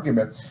strong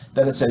argument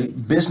that it's a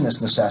business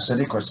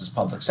necessity, of course it's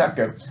public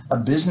sector, a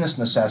business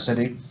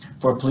necessity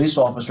for a police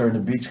officer in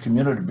the beach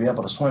community to be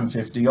able to swim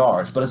 50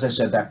 yards. But as I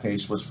said, that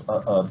case was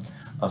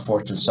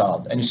fortune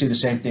solved. And you see the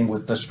same thing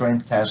with the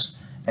strength test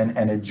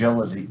and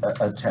agility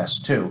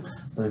test too.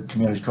 The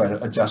communities try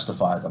to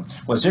justify them.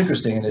 What's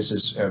interesting, and this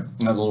is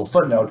another little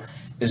footnote,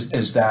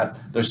 is that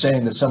they're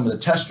saying that some of the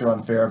tests are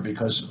unfair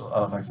because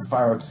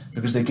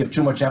because they give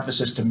too much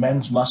emphasis to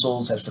men's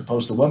muscles as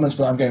opposed to women's.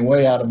 But I'm getting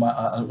way out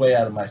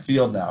of my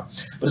field now.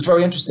 But it's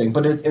very interesting.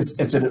 But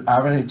it's an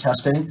hourly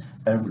testing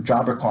and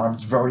job requirement.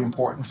 It's very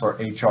important for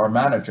HR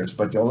managers.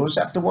 But you always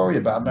have to worry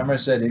about. Remember, I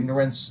said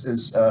ignorance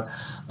is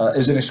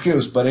an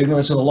excuse, but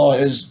ignorance of the law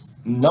is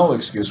no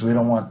excuse. We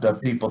don't want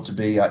people to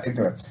be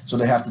ignorant, so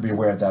they have to be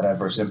aware of that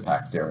adverse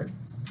impact theory.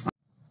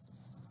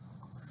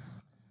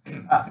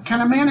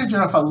 Can a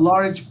manager of a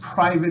large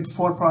private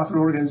for-profit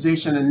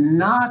organization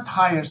not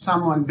hire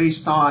someone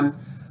based on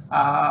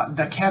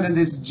the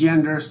candidate's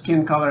gender,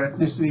 skin color,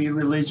 ethnicity,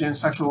 religion,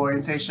 sexual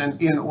orientation,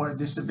 or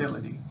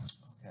disability?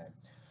 Okay.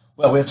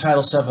 Well, we have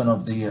Title VII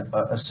of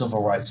the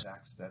Civil Rights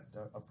Act that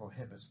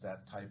prohibits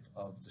that type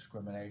of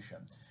discrimination.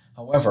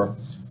 However,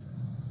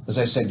 as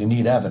I said, you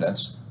need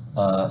evidence,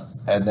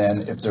 and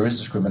then if there is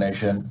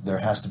discrimination, there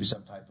has to be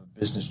some type of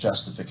business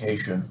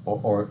justification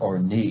or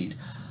need.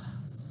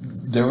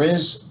 There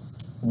is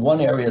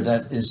one area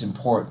that is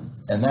important,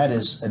 and that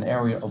is an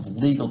area of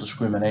legal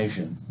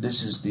discrimination.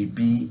 This is the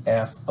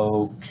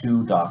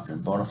BFOQ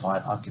doctrine, bona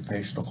fide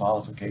occupational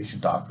qualification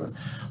doctrine,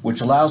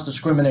 which allows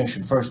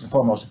discrimination, first and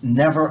foremost,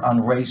 never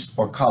on race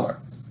or color,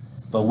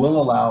 but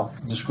will allow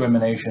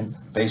discrimination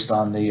based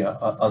on the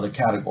other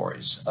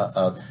categories.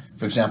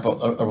 For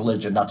example, a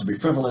religion, not to be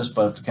frivolous,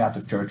 but if the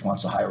Catholic Church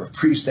wants to hire a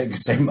priest, they can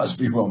say must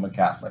be Roman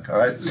Catholic, all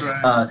right?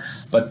 Right.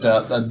 But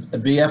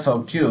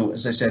BFOQ,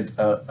 as I said,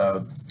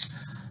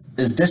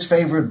 is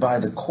disfavored by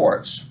the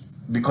courts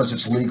because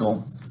it's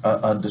legal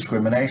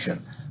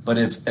discrimination. But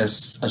if a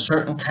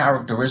certain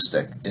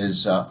characteristic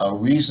is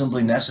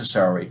reasonably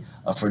necessary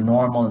for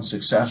normal and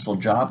successful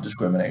job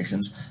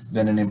discriminations,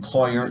 then an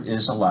employer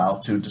is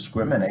allowed to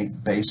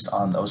discriminate based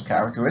on those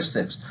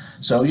characteristics.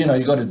 So, you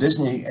go to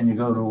Disney and you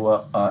go to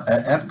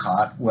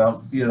Epcot,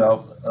 well,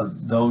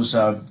 those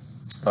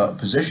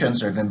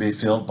positions are going to be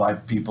filled by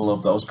people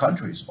of those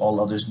countries. All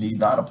others need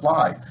not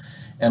apply.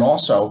 And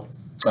also,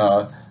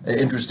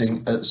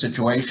 interesting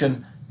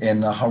situation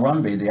in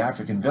Harambee, the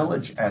African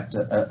village at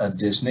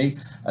Disney.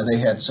 They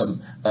had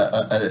some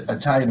an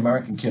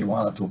Italian-American kid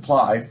wanted to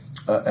apply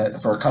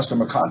for a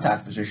customer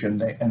contact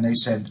position, and they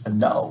said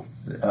no.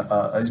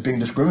 He's being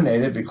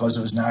discriminated because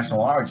of his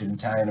national origin,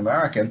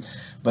 Italian-American.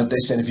 But they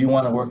said if you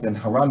want to work in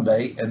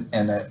Harambee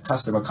and a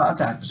customer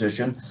contact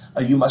position,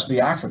 you must be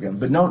African.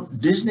 But no,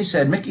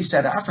 Mickey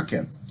said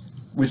African,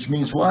 which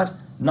means what?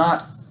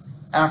 Not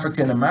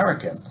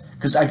African-American.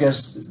 Because I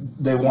guess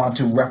they want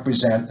to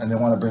represent and they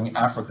want to bring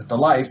Africa to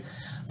life.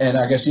 And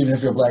I guess even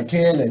if you're a black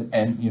kid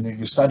and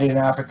you study in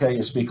Africa,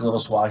 you speak a little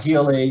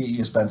Swahili,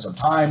 you spend some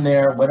time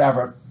there,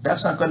 whatever,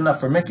 that's not good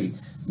enough for Mickey.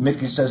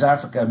 Mickey says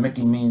Africa,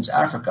 Mickey means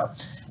Africa.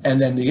 And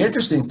then the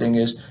interesting thing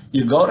is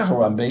you go to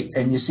Harambee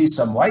and you see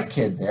some white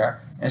kid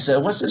there and say,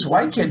 what's this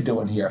white kid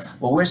doing here?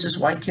 Well, where's this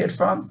white kid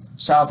from?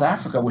 South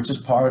Africa, which is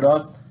part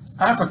of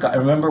Africa.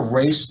 And remember,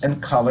 race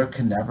and color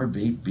can never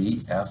be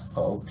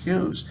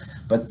BFOQs.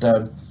 But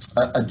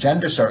a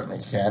gender certainly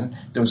can.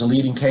 There was a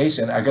leading case,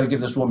 and I got to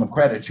give this woman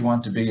credit. She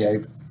wanted to be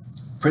a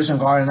prison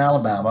guard in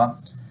Alabama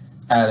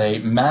at a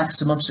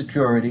maximum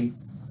security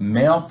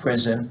male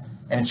prison,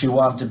 and she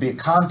wanted to be a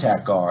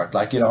contact guard,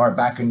 like, are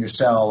back in your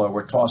cell or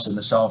we're tossing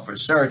the cell for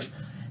search.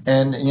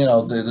 And,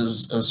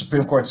 the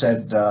Supreme Court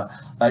said,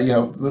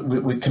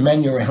 we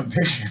commend your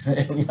ambition.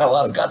 You got a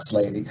lot of guts,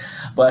 lady.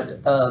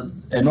 But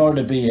in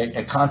order to be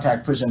a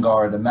contact prison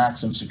guard, a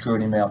maximum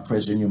security male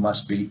prison, you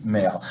must be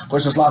male. Of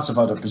course, there's lots of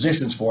other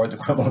positions for it, the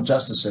criminal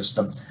justice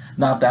system,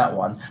 not that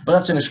one. But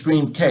that's an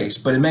extreme case.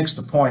 But it makes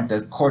the point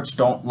that courts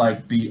don't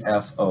like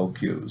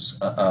BFOQs.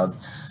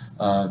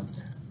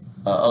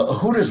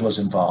 Hooters was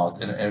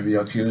involved in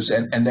BFOQs,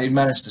 and they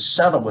managed to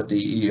settle with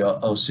the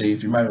EEOC,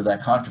 if you remember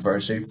that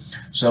controversy.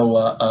 So,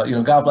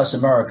 God bless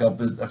America,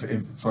 but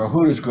for a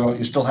Hooters girl,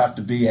 you still have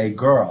to be a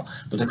girl.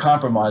 But the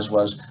compromise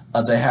was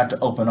they had to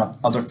open up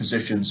other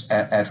positions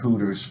at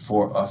Hooters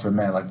for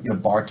men, like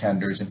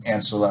bartenders and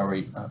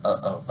ancillary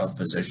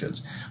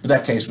positions. But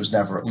that case was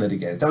never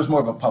litigated. That was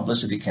more of a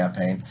publicity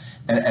campaign,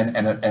 and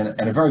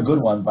a very good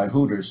one by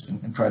Hooters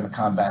in trying to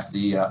combat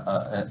the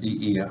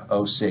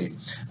EEOC.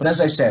 But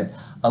as I said,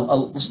 a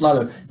lot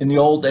of, in the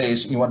old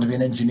days, you wanted to be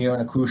an engineer on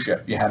a cruise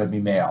ship, you had to be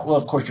male. Well,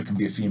 of course you can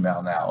be a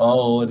female now.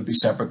 Oh, it'll be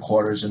separate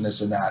quarters and this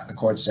and that. And the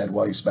court said,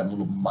 well, you spend a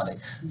little money,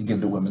 you give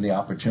the women the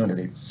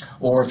opportunity.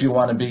 Or if you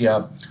want to be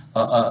a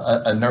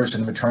nurse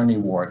in a maternity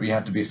ward, you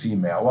have to be a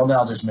female. Well,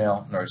 now there's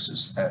male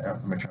nurses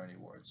at maternity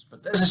wards.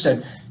 But as I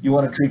said, you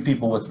want to treat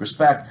people with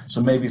respect.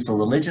 So maybe for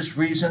religious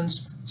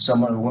reasons,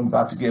 someone who's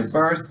about to give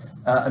birth,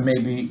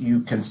 maybe you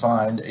can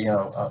find,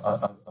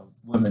 a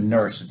woman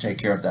nurse to take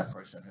care of that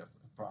person who has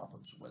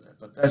problems with it.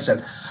 But as I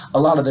said, a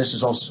lot of this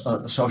is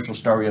also social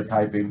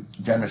stereotyping,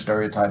 gender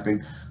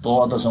stereotyping. The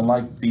law doesn't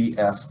like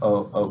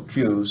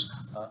BFOQs,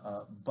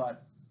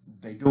 but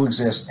they do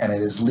exist, and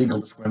it is legal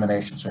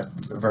discrimination, so you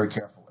have to be very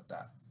careful with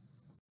that.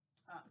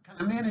 Can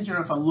a manager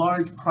of a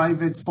large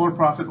private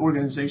for-profit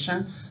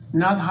organization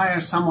not hire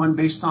someone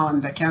based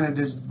on the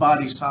candidate's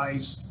body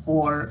size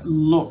or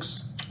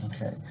looks?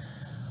 Okay.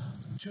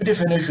 Two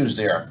different issues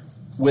there.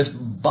 With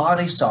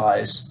body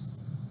size,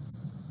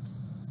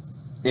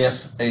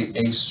 if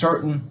a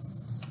certain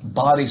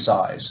body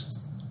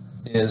size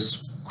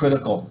is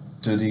critical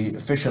to the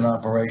efficient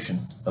operation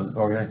of the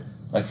organization,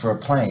 like for a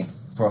plane,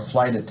 for a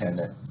flight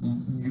attendant,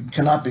 you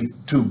cannot be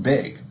too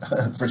big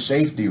for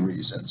safety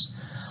reasons.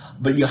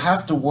 But you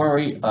have to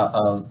worry,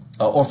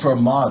 or for a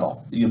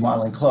model, you're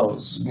modeling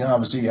clothes.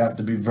 Obviously, you have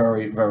to be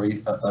very,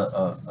 very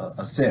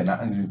thin.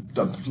 In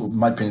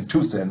my opinion,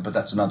 too thin, but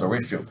that's another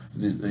issue.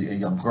 The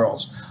young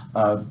girls.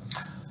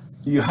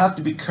 You have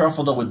to be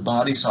careful, though, with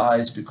body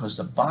size, because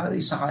the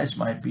body size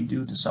might be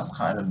due to some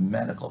kind of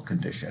medical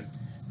condition.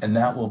 and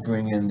that will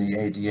bring in the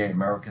ADA,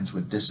 Americans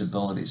with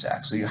Disabilities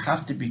Act. So you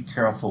have to be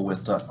careful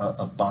with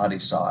a body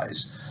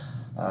size,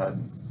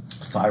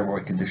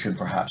 thyroid condition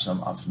perhaps. I'm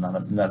not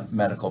a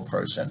medical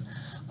person,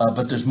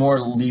 but there's more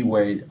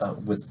leeway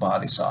with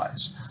body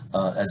size,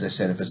 as I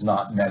said, if it's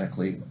not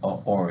medically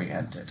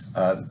oriented.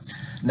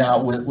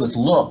 Now, with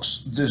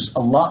looks, there's a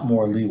lot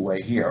more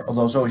leeway here,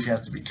 although as always you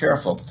have to be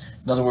careful.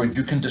 In other words,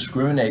 you can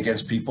discriminate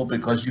against people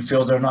because you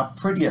feel they're not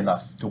pretty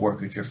enough to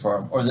work at your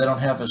firm, or they don't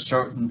have a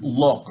certain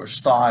look or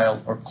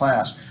style or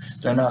class.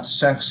 They're not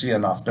sexy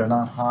enough, they're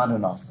not hot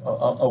enough,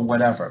 or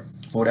whatever,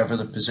 for whatever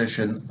the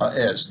position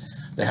is.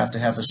 They have to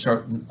have a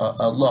certain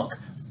look.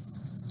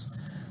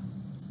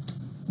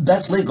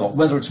 That's legal.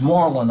 Whether it's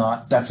moral or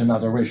not, that's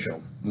another issue.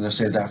 Let's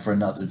save that for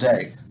another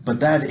day. But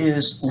that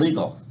is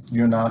legal.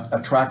 You're not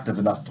attractive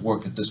enough to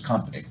work at this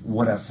company,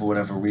 for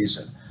whatever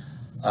reason.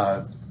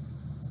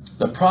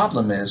 The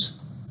problem is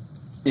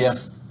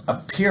if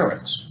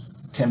appearance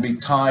can be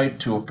tied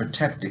to a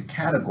protected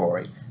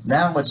category,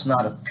 now it's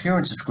not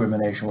appearance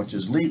discrimination, which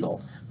is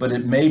legal, but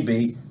it may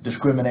be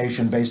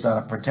discrimination based on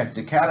a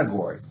protected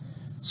category.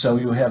 So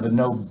you have a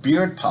no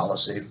beard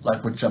policy,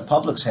 like which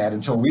Publix had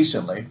until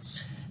recently,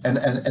 and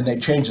they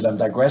changed it. I'm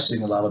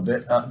digressing a little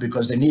bit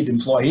because they need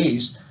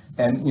employees.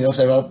 And, if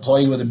an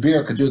employee with a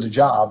beard could do the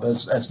job,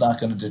 that's not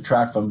going to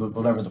detract from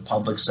whatever the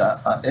public's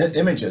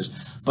image is.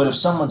 But if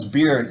someone's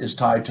beard is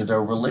tied to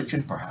their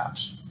religion,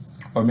 perhaps,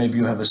 or maybe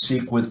you have a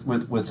Sikh with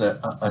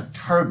a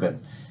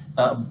turban,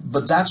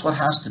 but that's what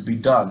has to be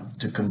done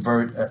to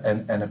convert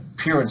an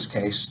appearance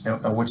case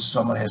in which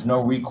someone has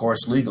no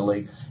recourse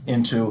legally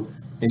into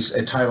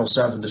a Title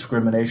VII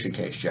discrimination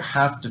case. You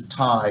have to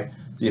tie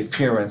the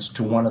appearance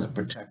to one of the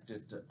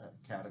protected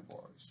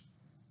categories.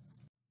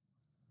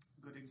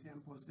 Good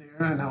examples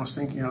there, and I was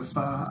thinking of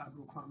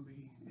Abercrombie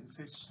and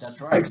Fitch.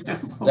 That's right.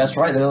 That's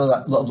right. They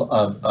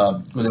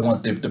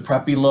want the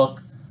preppy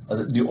look,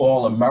 the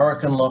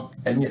all-American look,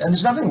 and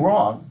there's nothing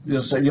wrong.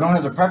 So you don't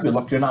have the preppy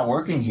look, you're not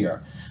working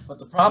here. But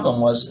the problem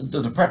was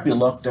the preppy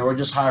look, they were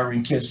just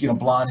hiring kids,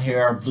 blonde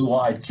hair,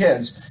 blue-eyed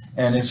kids,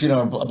 and if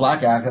a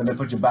black actor, they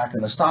put you back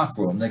in the stock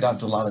room. They got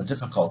into a lot of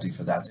difficulty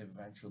for that. They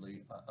eventually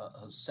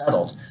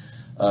settled.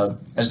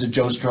 As the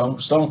Joe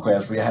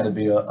Stonecraft, where you had to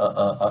be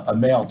a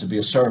male to be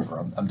a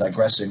server. I'm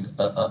digressing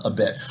a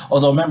bit.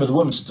 Although remember, the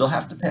women still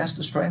have to pass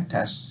the strength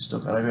test. You still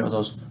got to have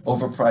those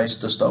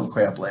overpriced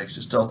Stonecraft legs.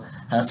 You still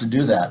have to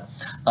do that.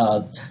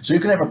 So you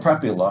can have a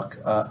preppy look.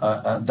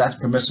 That's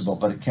permissible,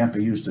 but it can't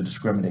be used to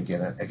discriminate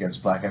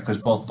against black actors, because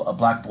both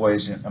black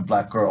boys and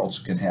black girls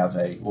can have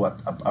a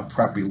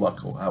preppy look,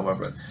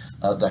 however.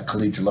 That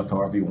collegiate look,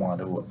 however you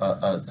want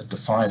to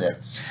define it,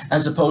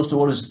 as opposed to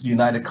what is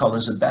United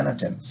Colors of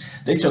Benetton.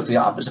 They took the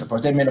opposite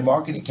approach. They made a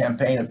marketing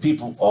campaign of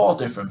people, all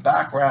different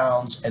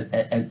backgrounds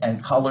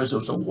and colors. It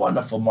was a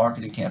wonderful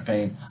marketing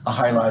campaign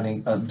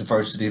highlighting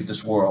diversity of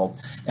this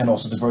world, and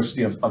also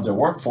diversity of their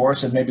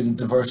workforce, and maybe the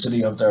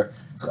diversity of their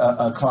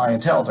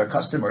clientele, their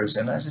customers.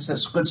 And as I said,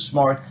 it's good,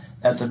 smart,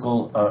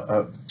 ethical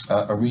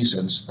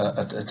reasons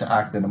to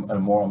act in a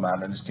moral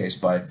manner, in this case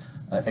by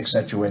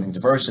accentuating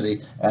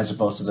diversity, as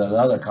opposed to that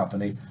other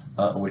company,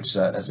 which,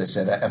 as I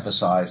said,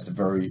 emphasized the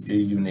very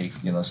unique,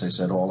 as I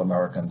said,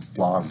 all-American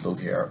blonde, blue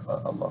hair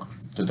look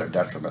to their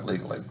detriment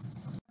legally.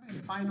 Any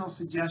final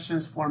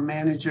suggestions for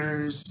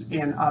managers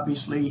and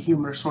obviously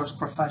human resource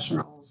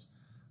professionals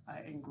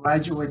and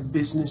graduate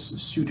business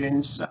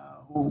students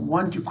who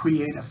want to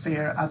create a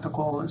fair,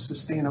 ethical, and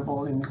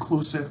sustainable and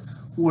inclusive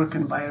work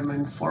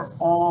environment for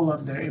all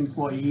of their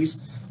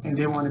employees, and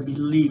they want to be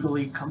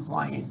legally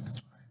compliant?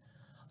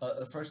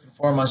 First and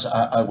foremost,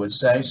 I would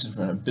say, since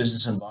we're in a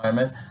business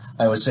environment,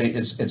 I would say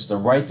it's the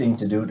right thing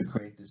to do to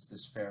create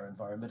this fair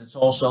environment. It's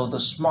also the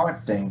smart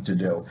thing to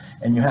do,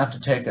 and you have to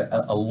take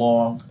a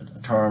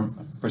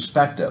long-term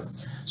perspective.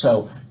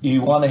 So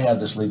you want to have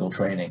this legal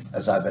training,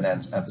 as I've been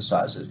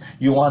emphasizing.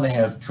 You want to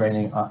have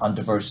training on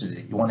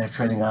diversity. You want to have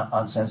training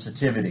on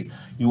sensitivity.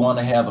 You want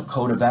to have a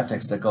code of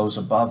ethics that goes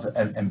above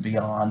and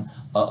beyond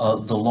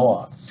the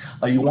law.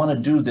 You want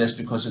to do this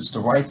because it's the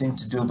right thing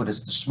to do, but it's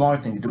the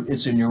smart thing to do.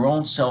 It's in your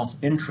own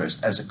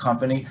self-interest as a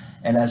company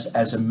and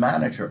as a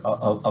manager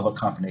of a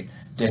company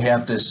to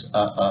have this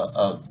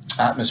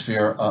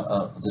atmosphere,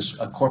 this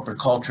corporate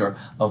culture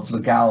of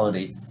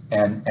legality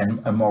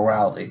and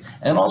morality.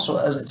 And also,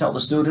 as I tell the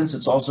students,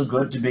 it's also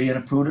good to be in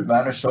a prudent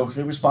manner,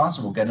 socially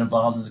responsible, get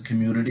involved in the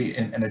community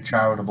in a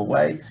charitable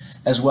way,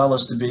 as well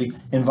as to be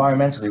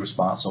environmentally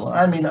responsible. And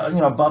I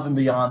mean, above and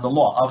beyond the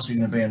law. Obviously,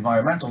 you're going to be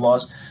environmental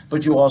laws,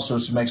 but you also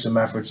make some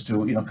efforts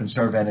to,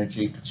 conserve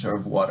energy,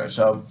 conserve water.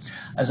 So,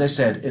 as I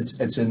said,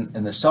 it's in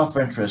the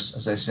self-interest,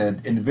 as I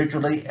said,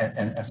 individually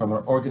and from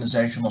an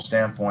organizational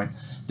standpoint.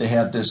 They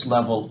have this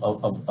level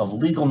of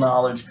legal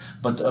knowledge,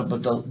 but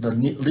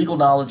the legal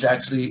knowledge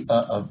actually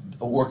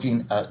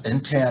working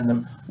in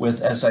tandem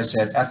with, as I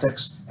said,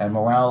 ethics and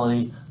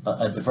morality,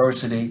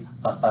 diversity,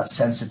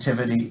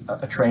 sensitivity,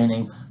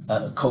 training,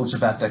 codes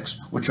of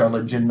ethics, which are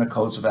legitimate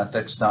codes of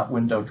ethics, not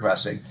window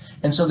dressing.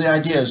 And so the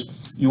idea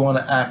is you want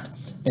to act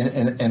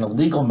in a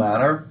legal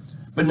manner,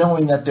 but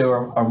knowing that there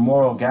are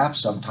moral gaps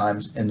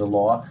sometimes in the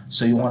law,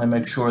 so you want to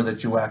make sure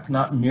that you act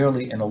not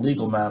merely in a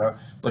legal manner,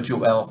 but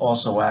you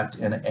also act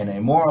in a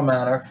moral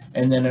manner,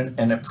 and then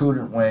in a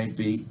prudent way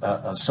be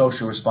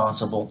socially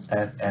responsible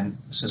and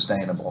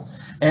sustainable.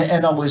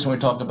 And always when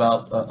we talk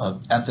about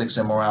ethics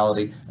and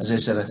morality, as I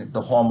said, I think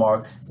the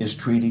hallmark is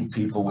treating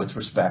people with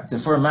respect.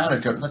 And for a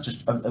manager, not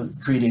just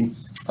treating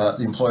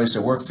the employees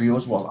that work for you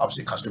as well,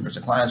 obviously customers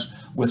and clients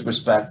with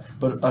respect,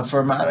 but for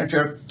a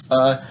manager,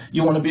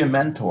 you want to be a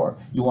mentor,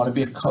 you want to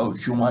be a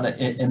coach, you want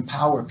to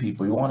empower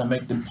people, you want to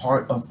make them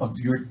part of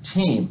your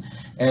team.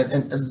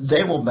 And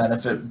they will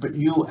benefit, but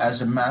you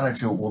as a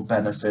manager will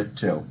benefit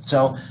too.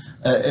 So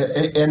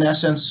in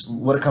essence,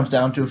 what it comes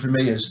down to for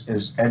me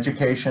is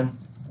education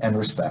and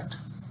respect.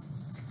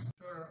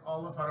 Sure,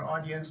 all of our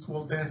audience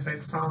will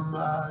benefit from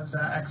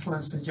the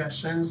excellent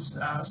suggestions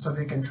so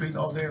they can treat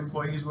all their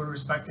employees with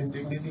respect and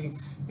dignity,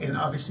 and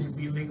obviously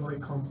be legally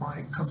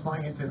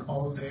compliant in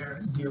all their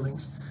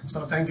dealings.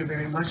 So thank you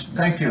very much.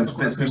 Thank you.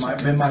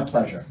 It's been my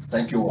pleasure.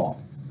 Thank you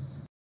all.